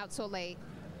you going out so late?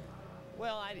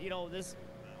 Well,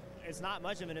 it's not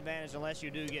much of an advantage unless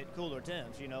you do get cooler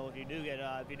temps. If you do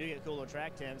get cooler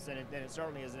track temps, then it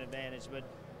certainly is an advantage. But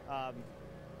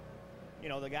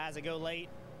the guys that go late,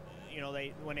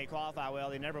 when they qualify well,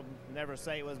 they never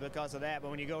say it was because of that.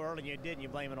 But when you go early and you didn't, you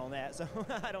blame it on that. So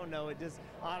I don't know.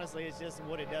 Honestly, it's just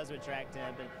what it does with track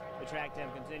temp. And the track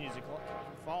temp continues to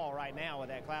fall right now with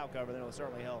that cloud cover, then it'll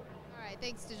certainly help. All right,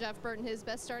 thanks to Jeff Burton. His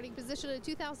best starting position in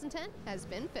 2010 has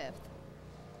been 5th.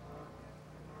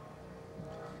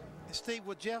 Steve,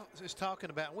 what Jeff is talking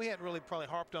about, we hadn't really probably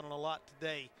harped on it a lot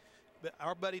today, but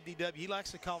our buddy DW, he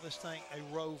likes to call this thing a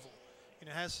roval. It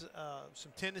has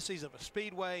some tendencies of a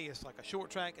speedway. It's like a short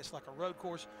track. It's like a road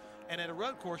course. And at a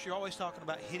road course, you're always talking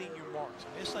about hitting your marks.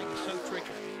 And this thing is so tricky.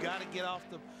 You've got to get off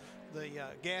the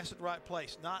gas at the right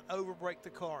place, not overbrake the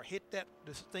car, hit that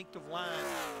distinctive line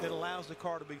that allows the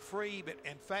car to be free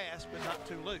and fast, but not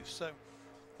too loose. So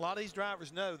a lot of these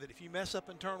drivers know that if you mess up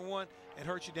in turn 1, it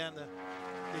hurts you down the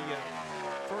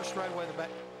first straightaway, the back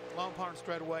Long Pond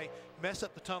straightaway. Mess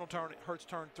up the tunnel turn, it hurts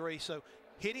turn 3. So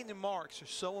hitting the marks are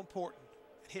so important.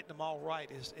 Hitting them all right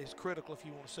is critical if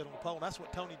you want to sit on the pole. And that's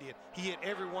what Tony did. He hit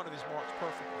every one of his marks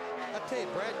perfectly. I tell you,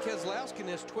 Brad Keselowski in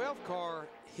his 12 car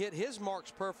hit his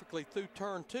marks perfectly through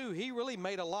turn 2. He really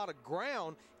made a lot of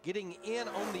ground getting in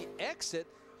on the exit.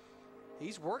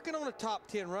 He's working on a top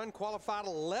 10 run, qualified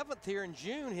 11th here in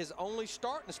June, his only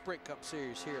start in the Sprint Cup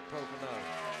Series here at Pocono.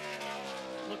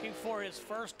 Looking for his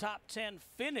first top 10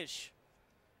 finish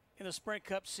in the Sprint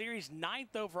Cup Series.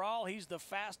 9th overall, he's the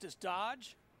fastest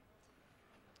Dodge.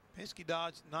 Penske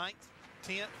Dodge 9th,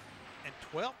 10th, and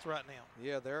 12th right now.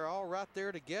 Yeah, they're all right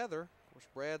there together. Of course,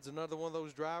 Brad's another one of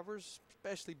those drivers,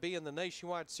 especially being the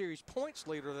Nationwide Series points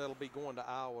leader that'll be going to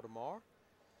Iowa tomorrow.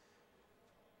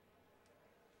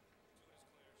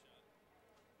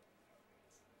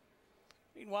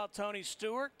 Meanwhile, Tony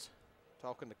Stewart.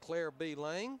 Talking to Claire B.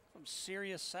 Lang. From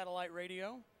Sirius Satellite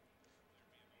Radio.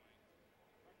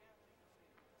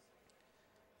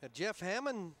 Now, Jeff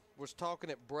Hammond was talking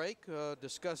at break,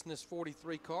 discussing this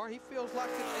 43 car. He feels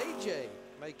like that AJ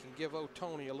can give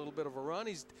Tony a little bit of a run.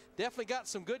 He's definitely got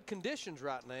some good conditions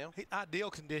right now. Ideal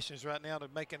conditions right now to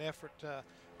make an effort to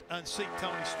unseat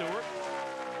Tony Stewart.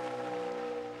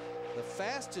 The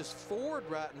fastest Ford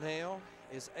right now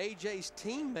is AJ's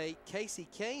teammate Casey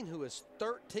Kane, who is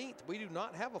 13th. We do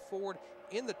not have a Ford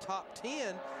in the top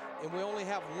 10, and we only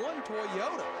have one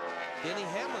Toyota, Denny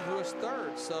Hamlin, who is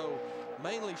 3rd. So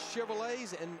mainly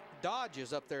Chevrolets and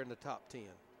Dodges up there in the top 10.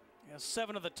 Yeah,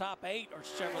 7 of the top 8 are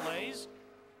Chevrolets.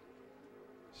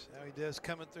 So he does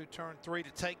coming through turn 3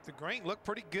 to take the green. Looked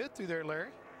pretty good through there, Larry.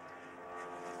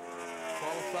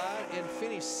 Qualified and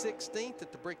finished 16th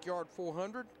at the Brickyard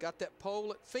 400. Got that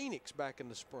pole at Phoenix back in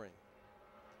the spring.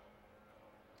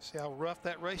 See how rough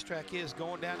that racetrack is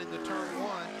going down into turn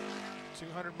 1.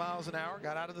 200 miles an hour.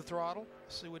 Got out of the throttle.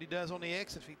 See what he does on the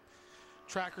exit. If he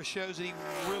tracker shows that he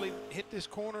really hit this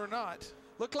corner or not.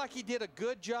 Looked like he did a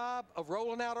good job of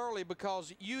rolling out early,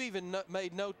 because you even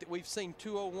made note that we've seen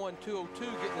 201, 202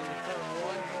 getting into turn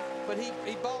 1, but he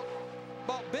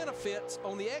bought benefits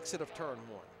on the exit of turn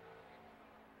 1.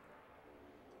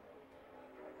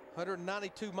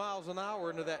 192 miles an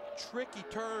hour into that tricky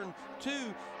turn 2.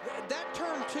 That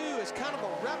turn 2 is kind of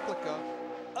a replica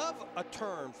of a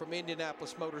turn from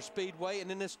Indianapolis Motor Speedway, and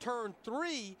then this turn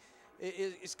 3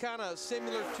 is kind of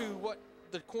similar to what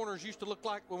the corners used to look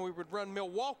like when we would run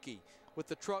Milwaukee with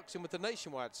the trucks and with the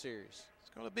Nationwide Series. It's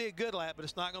going to be a good lap, but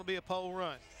it's not going to be a pole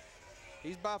run.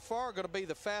 He's by far going to be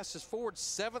the fastest Ford,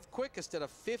 7th quickest at a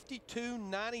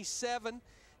 52.97.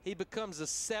 He becomes the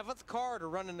 7th car to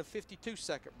run in the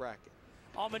 52-second bracket.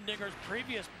 Allmendinger's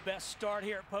previous best start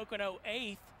here at Pocono,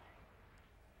 8th.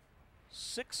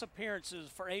 6 appearances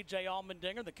for A.J.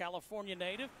 Allmendinger, the California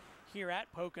native, here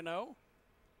at Pocono.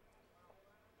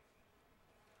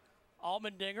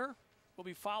 Allmendinger will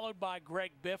be followed by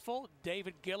Greg Biffle,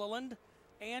 David Gilliland,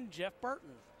 and Jeff Burton.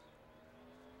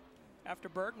 After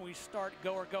Burton, we start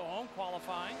go or go home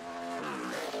qualifying.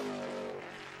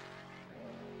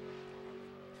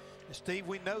 Steve,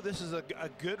 we know this is a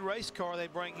good race car they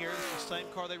bring here. It's the same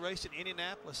car they raced in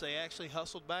Indianapolis. They actually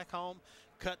hustled back home,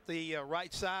 cut the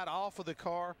right side off of the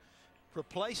car,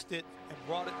 replaced it, and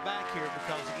brought it back here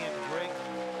because, again, Greg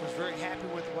was very happy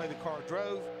with the way the car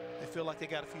drove. They feel like they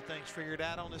got a few things figured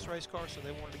out on this race car, so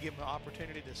they wanted to give him an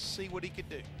opportunity to see what he could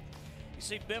do. You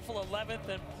see Biffle 11th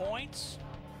in points.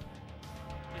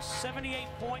 Is 78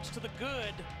 points to the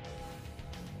good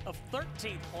of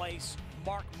 13th place,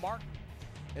 Mark Martin.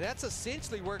 And that's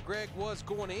essentially where Greg was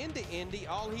going into Indy.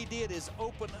 All he did is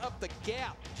open up the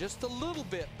gap just a little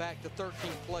bit back to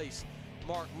 13th place,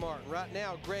 Mark Martin. Right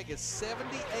now, Greg is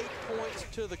 78 points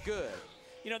to the good.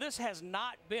 You know, this has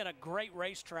not been a great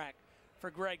racetrack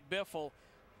for Greg Biffle.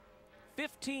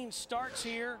 15 starts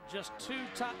here, just 2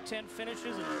 top 10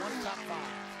 finishes and 1 top 5.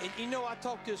 And you know, I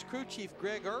talked to his crew chief,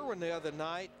 Greg Irwin, the other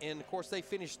night, and of course they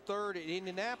finished 3rd at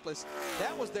Indianapolis.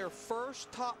 That was their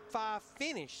first top 5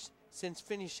 finish since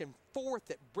finishing 4th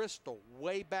at Bristol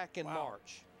way back in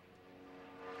March.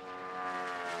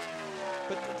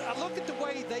 But I look at the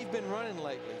way they've been running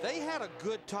lately. They had a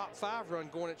good top 5 run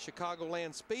going at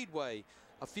Chicagoland Speedway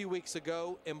a few weeks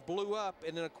ago and blew up.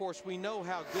 And then, of course, we know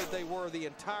how good they were the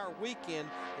entire weekend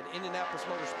at Indianapolis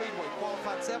Motor Speedway.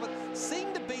 Qualified 7th,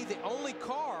 seemed to be the only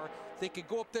car that could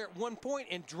go up there at one point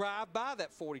and drive by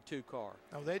that 42 car.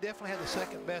 Oh, they definitely had the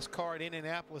 2nd best car at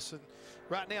Indianapolis. And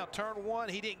right now, turn 1,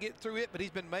 he didn't get through it, but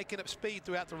he's been making up speed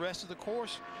throughout the rest of the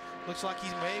course. Looks like he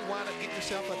may wind up getting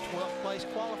himself a 12th place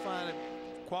qualifying, and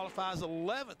qualifies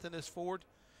 11th in this Ford.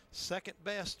 2nd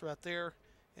best right there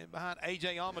and behind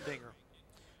A.J. Allmendinger.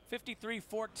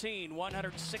 53.14,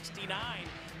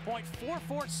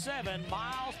 169.447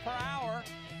 miles per hour.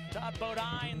 Todd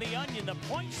Bodine, the Onion, the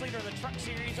points leader of the Truck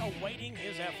Series, awaiting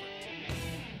his effort.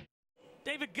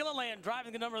 David Gilliland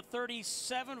driving the number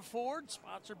 37 Ford,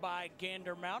 sponsored by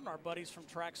Gander Mountain, our buddies from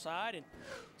Trackside. And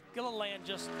Gilliland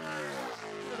just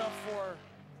stood up for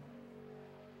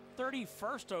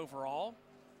 31st overall.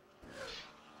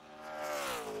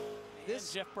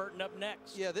 This Jeff Burton up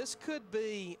next. Yeah, this could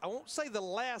be, I won't say the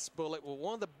last bullet, but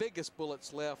one of the biggest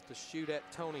bullets left to shoot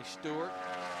at Tony Stewart.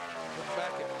 Look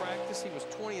back at practice, he was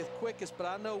 20th quickest, but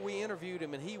I know we interviewed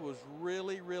him and he was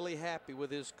really, really happy with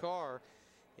his car.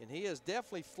 And he is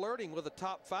definitely flirting with a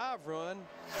top 5 run.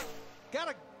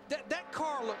 That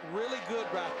car looked really good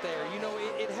right there. You know,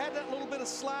 it had that little bit of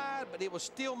slide, but it was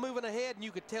still moving ahead, and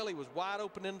you could tell he was wide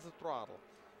open into the throttle.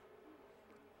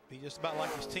 Be just about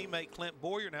like his teammate Clint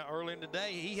Boyer. Now, earlier in the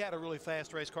day, he had a really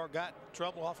fast race car, got in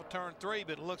trouble off of turn 3,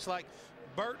 but it looks like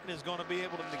Burton is going to be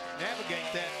able to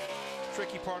navigate that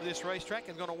tricky part of this racetrack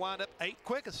and is going to wind up 8th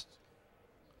quickest.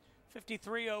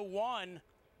 53.01,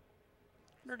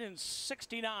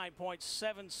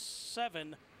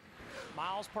 169.77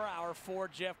 miles per hour for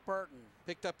Jeff Burton.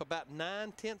 Picked up about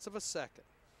 9/10 of a second.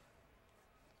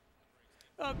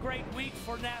 A great week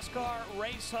for NASCAR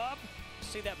Race Hub.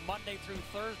 See that Monday through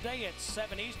Thursday at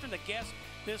 7 Eastern. The guests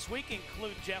this week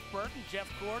include Jeff Burton, Jeff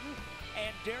Gordon,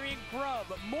 and Darian Grubb.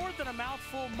 More than a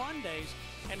mouthful Mondays,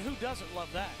 and who doesn't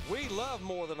love that? We love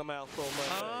more than a mouthful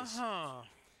Mondays.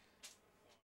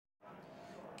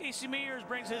 Casey Mears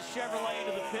brings his Chevrolet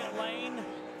to the pit lane,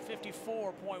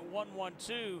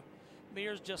 54.112.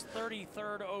 Mears just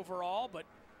 33rd overall, but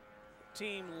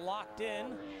team locked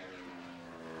in.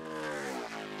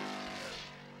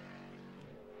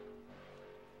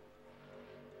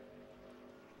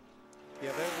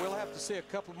 Yeah, we'll have to see a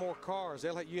couple more cars.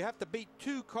 You have to beat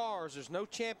 2 cars. There's no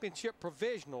championship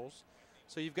provisionals,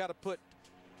 so you've got to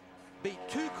beat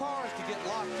 2 cars to get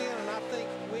locked in. And I think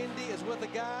Wendy is with a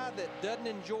guy that doesn't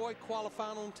enjoy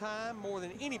qualifying on time more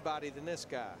than anybody than this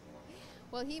guy.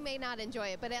 Well, he may not enjoy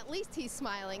it, but at least he's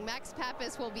smiling. Max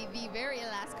Pappas will be the very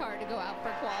last car to go out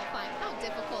for qualifying. How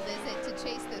difficult is it to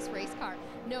chase this race car,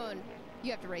 knowing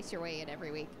you have to race your way in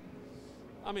every week?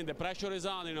 I mean, the pressure is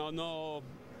on, I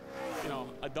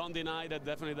don't deny that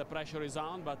definitely the pressure is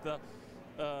on, but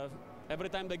every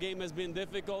time the game has been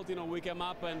difficult, we come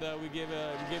up and we give it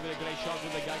a great shot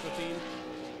with the Geico team.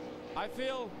 I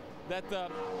feel that the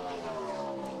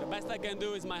best I can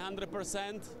do is my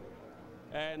 100%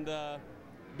 and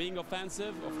being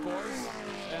offensive, of course,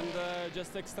 and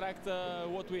just extract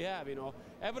what we have,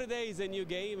 Every day is a new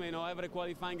game, every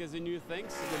qualifying is a new thing.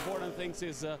 So the important thing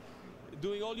is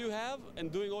doing all you have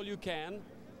and doing all you can.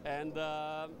 And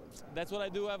that's what I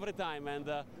do every time. And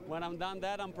when I'm done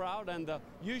that, I'm proud. And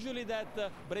usually that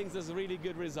brings us really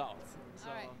good results. So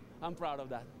all right. I'm proud of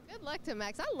that. Good luck to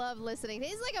Max. I love listening.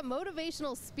 He's like a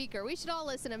motivational speaker. We should all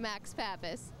listen to Max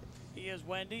Pappas. He is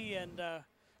Wendy, and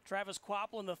Travis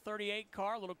Kvapil in the 38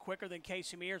 car, a little quicker than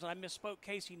Casey Mears. And I misspoke,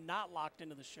 Casey not locked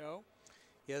into the show.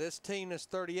 Yeah, this team, this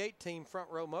 38 team, Front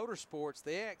Row Motorsports,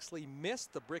 they actually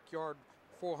missed the Brickyard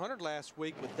 400 last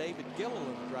week with David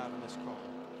Gilliland driving this car.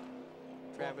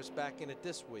 Travis back in it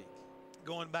this week.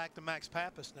 Going back to Max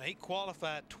Pappas, now he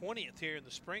qualified 20th here in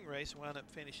the spring race, wound up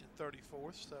finishing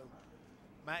 34th. So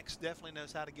Max definitely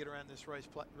knows how to get around this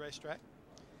racetrack.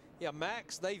 Yeah,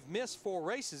 Max, they've missed 4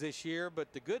 races this year,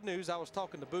 but the good news, I was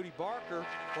talking to Booty Barker,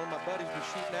 one of my buddies we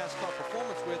shoot NASCAR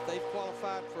Performance with. They've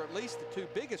qualified for at least the 2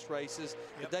 biggest races,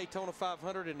 the Daytona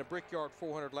 500 and the Brickyard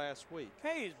 400 last week.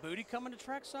 Hey, is Booty coming to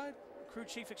trackside? Crew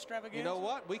chief extravaganza? You know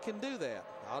what? We can do that.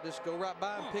 I'll just go right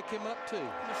by and pick him up too.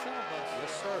 The shuttle bus.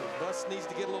 Yes, sir. The bus needs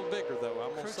to get a little bigger, though.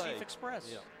 I'm going to say. Crew chief express.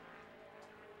 Yeah.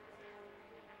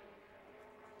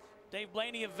 Dave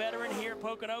Blaney, a veteran here at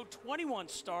Pocono, 21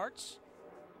 starts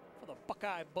for the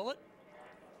Buckeye Bullet.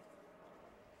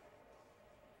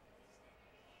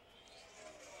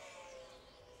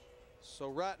 So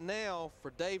right now,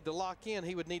 for Dave to lock in,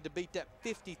 he would need to beat that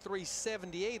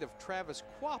 53.78 of Travis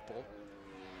Kvapil.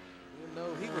 You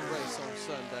know he would race on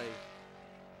Sunday.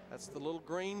 That's the little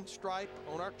green stripe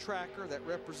on our tracker that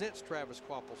represents Travis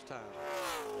Kvapil's time.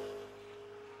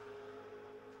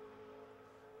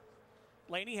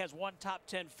 Blaney has 1 top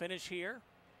 10 finish here.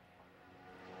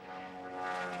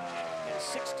 Has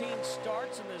 16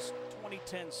 starts in this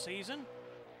 2010 season.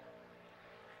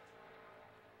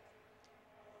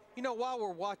 You know, while we're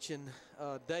watching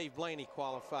Dave Blaney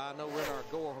qualify, I know we're in our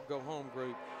go home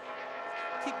group.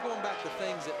 Keep going back to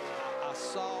things that I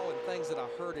saw and things that I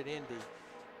heard at Indy.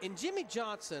 And Jimmy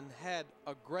Johnson had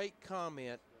a great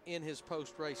comment in his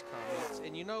post-race comments.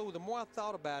 And you know, the more I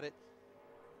thought about it,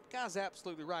 the guy's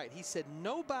absolutely right. He said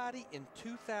nobody in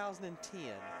 2010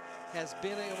 has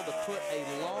been able to put a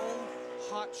long,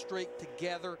 hot streak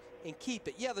together and keep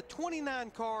it. Yeah, the 29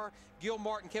 car, Gil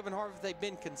Martin, Kevin Harvick, they've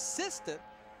been consistent,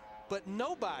 but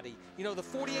nobody, you know, the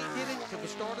 48 did it at the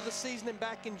start of the season and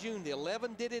back in June. The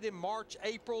 11 did it in March,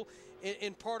 April,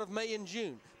 in part of May and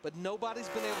June. But nobody's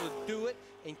been able to do it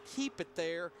and keep it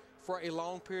there for a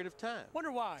long period of time.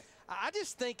 Wonder why? I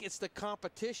just think it's the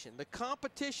competition. The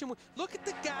competition. Look at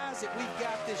the guys that we've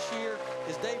got this year.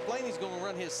 As Dave Blaney's going to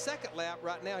run his second lap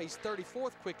right now. He's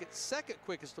 34th quickest, second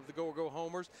quickest of the go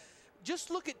homers.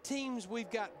 Just look at teams we've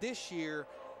got this year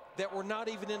that were not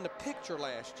even in the picture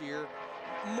last year.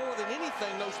 More than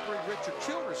anything, those 3 Richard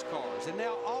Childress cars. And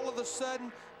now all of a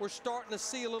sudden, we're starting to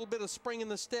see a little bit of spring in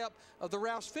the step of the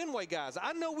Roush Fenway guys.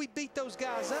 I know we beat those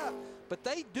guys up, but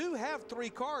they do have 3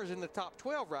 cars in the top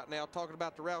 12 right now, talking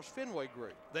about the Roush Fenway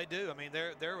group. They do. I mean,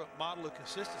 they're a model of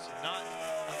consistency, not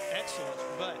excellence,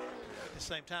 but at the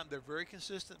same time, they're very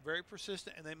consistent, very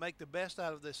persistent, and they make the best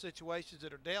out of the situations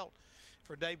that are dealt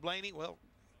for Dave Blaney, well,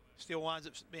 still winds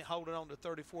up holding on to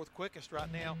 34th quickest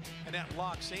right now, and that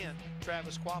locks in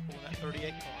Travis Quapple in that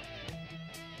 38 car.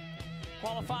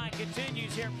 Qualifying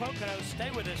continues here at Pocono.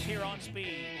 Stay with us here on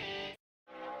Speed.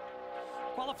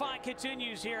 Qualifying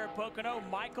continues here at Pocono.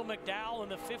 Michael McDowell in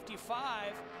the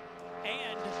 55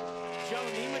 and Joe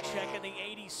Nemechek in the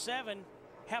 87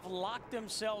 have locked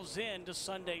themselves in to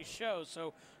Sunday's show.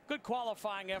 So good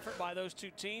qualifying effort by those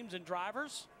two teams and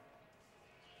drivers.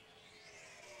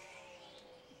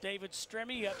 David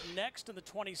Stremme up next in the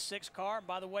 26 car. And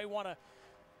by the way,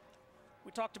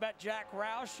 we talked about Jack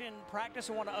Roush in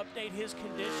practice. I want to update his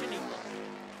condition. He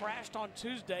crashed on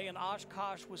Tuesday in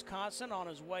Oshkosh, Wisconsin on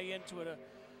his way into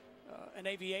an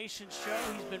aviation show.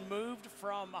 He's been moved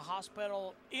from a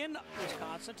hospital in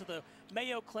Wisconsin to the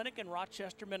Mayo Clinic in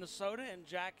Rochester, Minnesota, and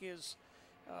Jack is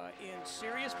in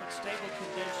serious but stable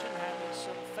condition, having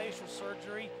some facial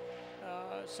surgery.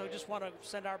 So just want to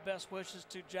send our best wishes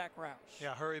to Jack Roush.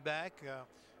 Yeah, hurry back.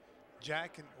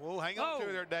 Jack, and whoa, hang on to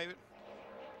it there, David.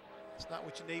 It's not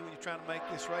what you need when you're trying to make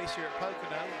this race here at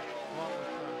Pocono. Along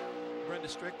with Brenda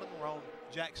Strickland, we're on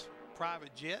Jack's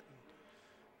private jet.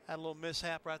 And had a little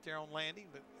mishap right there on landing,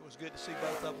 but it was good to see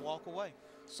both of them walk away.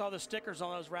 Saw the stickers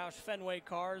on those Roush Fenway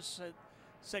cars.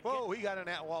 Said whoa, he got in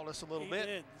that wall just a little bit.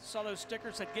 Did. Saw those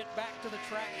stickers that get back to the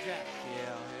track, Jack.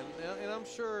 Yeah, and I'm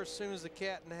sure as soon as the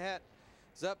cat in the hat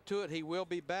is up to it, he will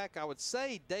be back. I would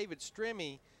say David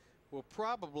Stremme will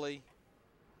probably,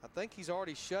 I think he's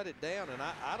already shut it down, and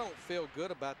I don't feel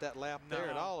good about that lap there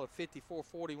at all at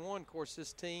 54.41. Of course,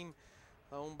 this team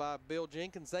owned by Bill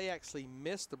Jenkins, they actually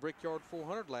missed the Brickyard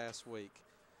 400 last week.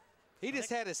 He just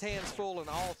had his hands full in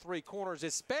all three corners,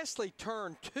 especially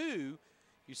turn 2.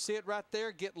 You see it right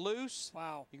there, get loose.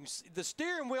 Wow. You can see the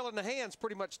steering wheel and the hands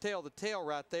pretty much tell the tale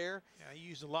right there. Yeah, he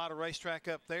used a lot of racetrack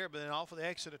up there, but then off of the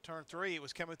exit of turn 3, it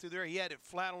was coming through there. He had it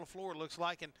flat on the floor, it looks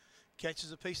like, and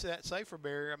catches a piece of that safer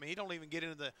barrier. I mean, he don't even get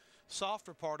into the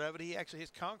softer part of it. He actually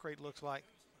hits concrete, looks like.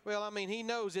 Well, I mean, he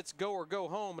knows it's go or go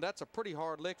home, but that's a pretty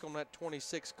hard lick on that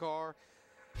 26 car.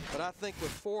 But I think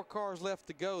with 4 cars left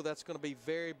to go, that's going to be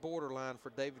very borderline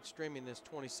for David Stremme in this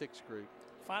 26 group.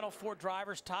 Final 4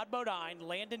 drivers, Todd Bodine,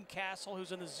 Landon Castle,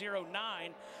 who's in the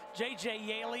 09, J.J.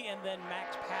 Yaley, and then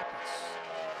Max Pappas.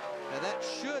 Now that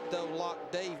should, though,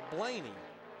 lock Dave Blaney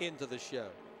into the show.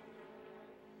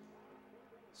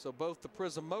 So both the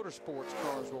Prism Motorsports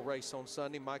cars will race on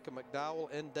Sunday, Micah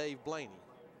McDowell and Dave Blaney.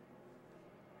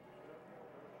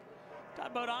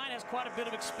 Todd Bodine has quite a bit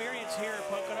of experience here at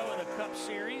Pocono in the Cup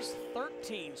Series,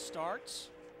 13 starts.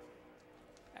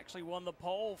 Actually won the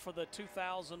pole for the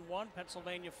 2001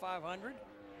 Pennsylvania 500.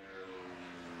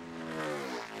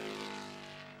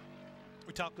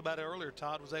 We talked about it earlier.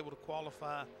 Todd was able to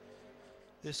qualify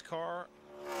this car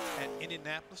at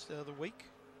Indianapolis the other week.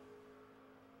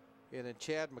 And then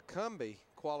Chad McCumbee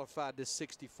qualified this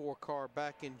 64 car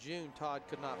back in June. Todd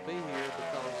could not be here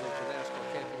because of the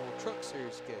NASCAR Camping World Truck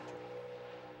Series schedule.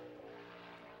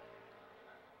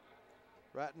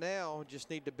 Right now, just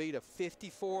need to beat a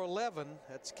 54.11.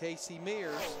 That's Casey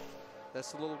Mears.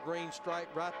 That's the little green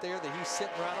stripe right there that he's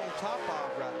sitting right on top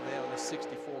of right now in the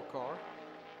 64 car.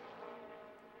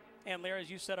 And Larry, as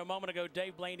you said a moment ago,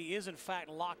 Dave Blaney is in fact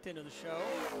locked into the show.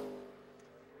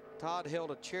 Todd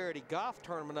held a charity golf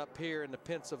tournament up here in the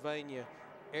Pennsylvania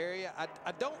area.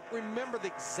 I don't remember the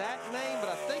exact name, but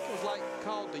I think it was like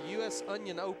called the U.S.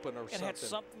 Onion Open or something. It had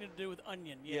something to do with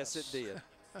onion, yes. Yes, it did.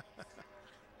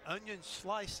 Onion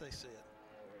slice, they said.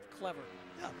 Clever.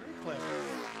 Yeah, very clever.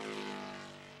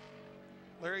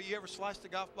 Larry, you ever sliced a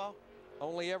golf ball?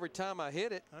 Only every time I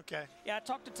hit it. Okay. Yeah, I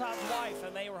talked to Todd's wife,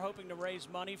 and they were hoping to raise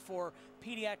money for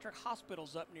pediatric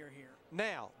hospitals up near here.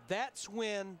 Now, that's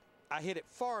when I hit it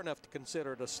far enough to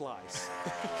consider it a slice.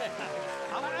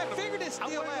 I figured it's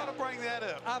still out. I'm going to bring that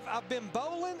up. I've been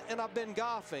bowling and I've been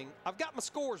golfing. I've got my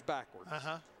scores backwards.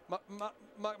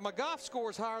 My golf score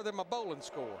is higher than my bowling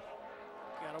score.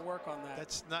 Got to work on that.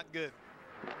 That's not good.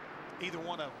 Either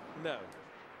one of them. No,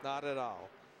 not at all.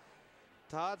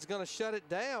 Todd's going to shut it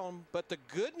down, but the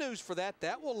good news for that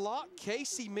will lock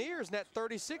Casey Mears in that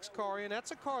 36 car in.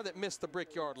 That's a car that missed the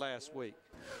Brickyard last week.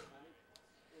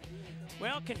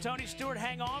 Well, can Tony Stewart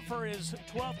hang on for his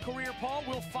 12th career pole?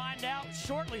 We'll find out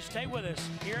shortly. Stay with us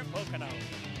here at Pocono.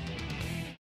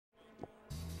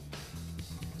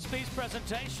 Speed's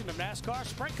presentation of NASCAR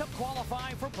Sprint Cup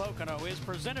qualifying for Pocono is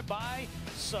presented by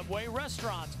Subway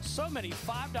Restaurants. So many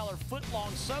 $5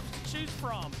 foot-long subs to choose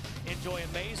from. Enjoy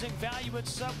amazing value at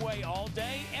Subway all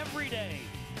day, every day.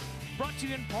 Brought to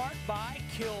you in part by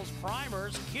Kills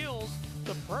Primers. Kills,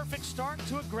 the perfect start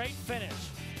to a great finish.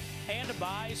 And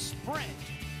by Sprint,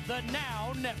 the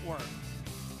Now Network.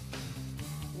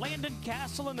 Landon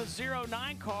Castle in the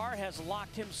 09 car has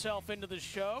locked himself into the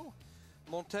show.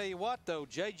 I'm going to tell you what, though,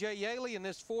 J.J. Yaley in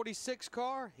this 46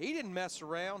 car, he didn't mess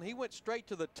around. He went straight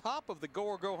to the top of the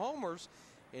go-or-go-homers,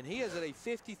 and he is at a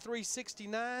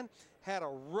 53.69. Had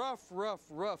a rough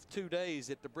 2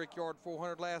 days at the Brickyard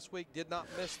 400 last week. Did not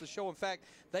miss the show. In fact,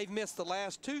 they've missed the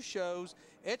last 2 shows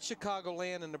at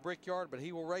Chicagoland and the Brickyard, but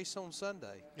he will race on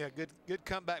Sunday. Yeah, good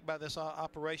comeback by this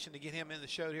operation to get him in the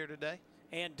show here today.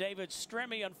 And David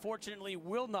Stremme, unfortunately,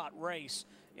 will not race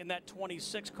in that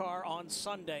 26 car on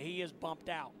Sunday. He is bumped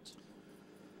out.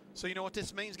 So you know what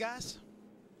this means, guys?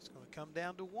 It's going to come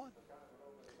down to one.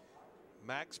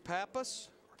 Max Pappas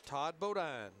or Todd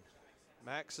Bodine.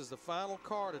 Max is the final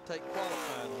car to take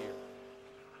qualifying here.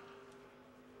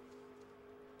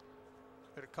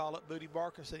 Better call up Booty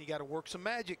Barker, said you got to work some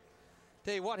magic.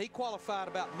 Tell you what, he qualified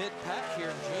about mid-pack here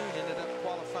in June, ended up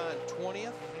qualifying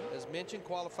 20th. As mentioned,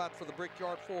 qualified for the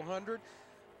Brickyard 400.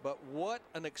 But what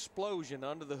an explosion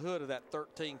under the hood of that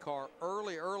 13 car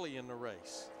early in the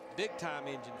race. Big time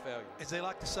engine failure. As they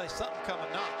like to say, something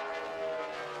coming up.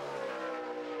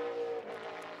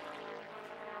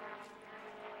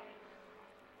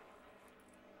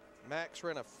 Max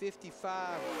ran a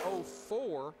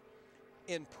 55.04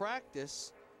 in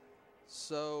practice,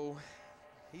 so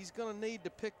he's going to need to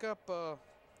pick up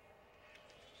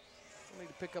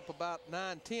about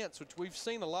 9/10, which we've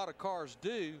seen a lot of cars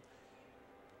do.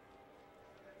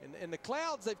 And the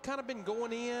clouds, they've kind of been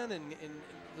going in, and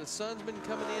the sun's been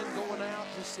coming in, going out.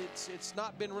 It's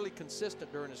not been really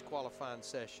consistent during his qualifying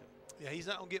session. Yeah, he's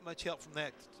not going to get much help from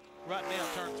that. Right now,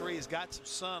 turn 3 has got some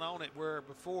sun on it, where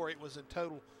before it was in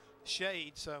total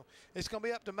shade. So it's going to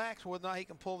be up to Max whether or not he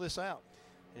can pull this out.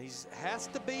 And he has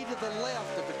to be to the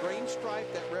left of the green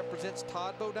stripe that represents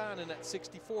Todd Bodine in that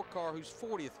 64 car, who's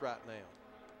 40th right now.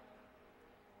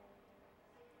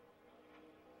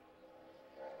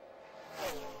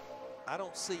 I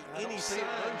don't see any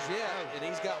signs yet, and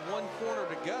he's got 1 corner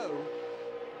to go.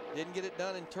 Didn't get it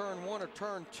done in turn 1 or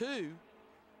turn 2.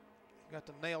 Got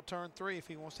to nail turn 3 if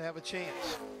he wants to have a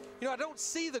chance. You know, I don't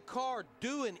see the car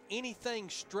doing anything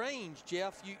strange,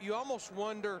 Jeff. You almost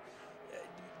wonder,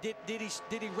 did he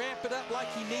ramp it up like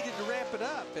he needed to ramp it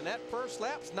up? And that first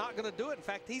lap's not going to do it. In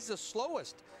fact, he's the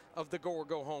slowest of the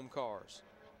go-or-go-home cars.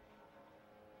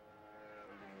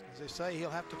 As they say, he'll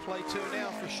have to play 2 now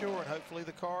for sure, and hopefully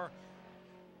the car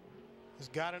has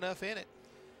got enough in it.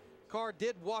 Car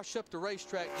did wash up the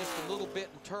racetrack just a little bit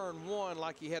in turn 1,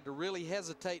 like he had to really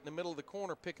hesitate in the middle of the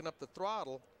corner picking up the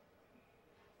throttle.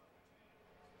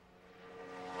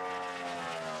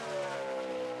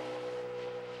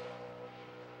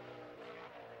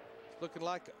 Looking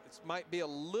like it might be a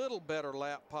little better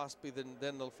lap possibly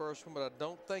than the first one, but I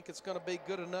don't think it's going to be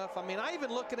good enough. I mean, I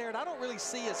even looking there, and I don't really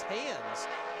see his hands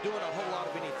doing a whole lot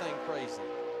of anything crazy.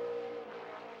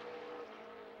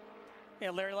 Yeah,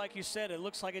 Larry, like you said, it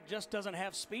looks like it just doesn't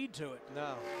have speed to it.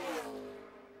 No.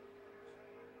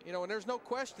 You know, and there's no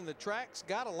question the track's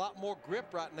got a lot more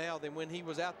grip right now than when he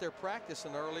was out there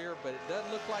practicing earlier, but it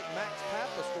doesn't look like Max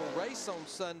Pappas will race on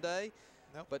Sunday.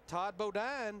 Nope. But Todd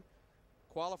Bodine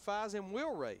qualifies and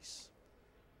will race.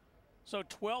 So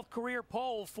 12th career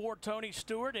pole for Tony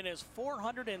Stewart in his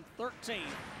 413th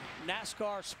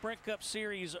NASCAR Sprint Cup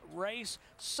Series race.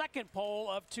 Second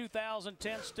pole of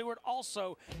 2010. Stewart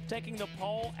also taking the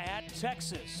pole at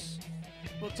Texas.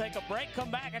 We'll take a break,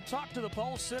 come back, and talk to the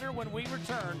pole sitter when we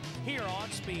return here on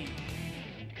Speed.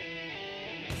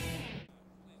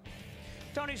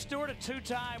 Tony Stewart, a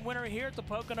 2-time winner here at the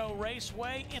Pocono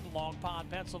Raceway in Long Pond,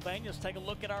 Pennsylvania. Let's take a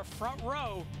look at our front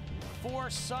row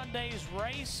for Sunday's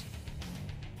race.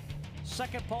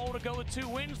 Second pole to go with 2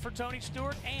 wins for Tony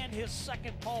Stewart and his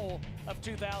second pole of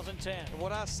 2010. And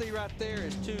what I see right there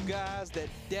is 2 guys that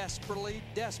desperately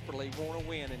want to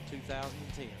win in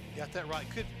 2010. Got that right.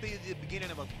 Could be the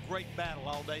beginning of a great battle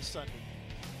all day Sunday.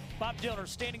 Bob Dillner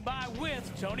standing by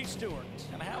with Tony Stewart.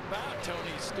 And how about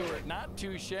Tony Stewart? Not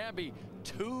too shabby.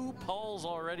 2 poles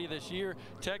already this year.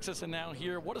 Texas and now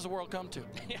here. What does the world come to?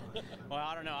 Well,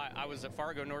 I don't know. I was at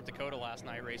Fargo, North Dakota last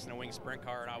night racing a wing sprint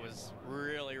car, and I was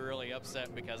really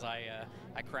upset because I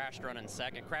crashed running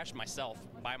second. Crashed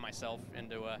by myself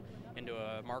into a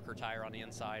marker tire on the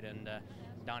inside, and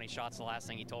Donnie Schatz's the last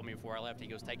thing he told me before I left. He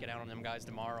goes, take it out on them guys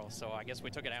tomorrow. So I guess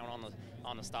we took it out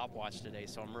on the stopwatch today,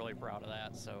 so I'm really proud of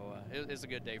that. So it's a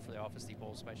good day for the Office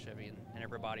Depot Spice Chevy and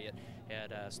everybody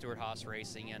at Stewart Haas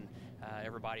Racing and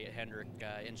everybody at Hendrick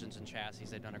Engines and Chassis.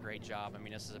 They've done a great job. I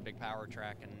mean, this is a big power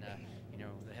track, and you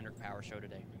know, the Hendrick Power Show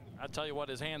today. I tell you what,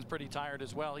 his hand's pretty tired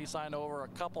as well. He signed over a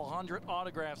couple hundred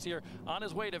autographs here on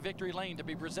his way to Victory Lane to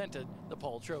be presented the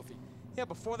pole trophy. Yeah,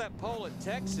 before that pole at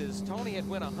Texas, Tony had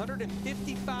won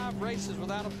 155 races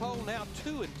without a pole, now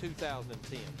 2 in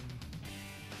 2010.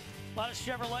 A lot of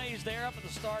Chevrolets there up at the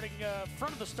starting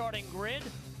front of the starting grid.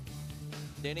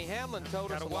 Denny Hamlin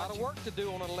told us a lot of work to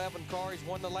do on an 11 car. He's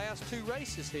won the last 2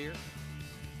 races here.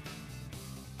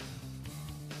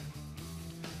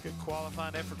 Good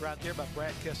qualifying effort right there by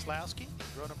Brad Keselowski,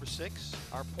 row number 6.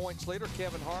 Our points leader,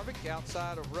 Kevin Harvick,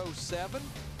 outside of row 7.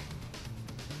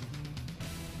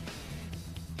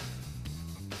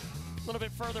 A little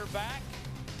bit further back.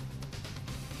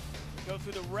 Go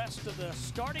through the rest of the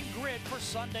starting grid for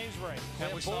Sunday's race.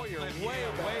 And boy, you're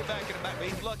way back in the back. But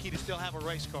he's lucky to still have a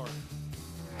race car.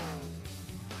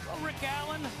 Well, Rick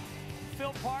Allen,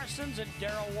 Phil Parsons, and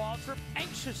Darrell Waltrip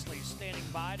anxiously standing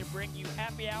by to bring you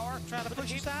happy hour. Trying to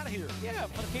push us out of here. Yeah,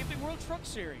 for the Camping World Truck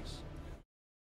Series.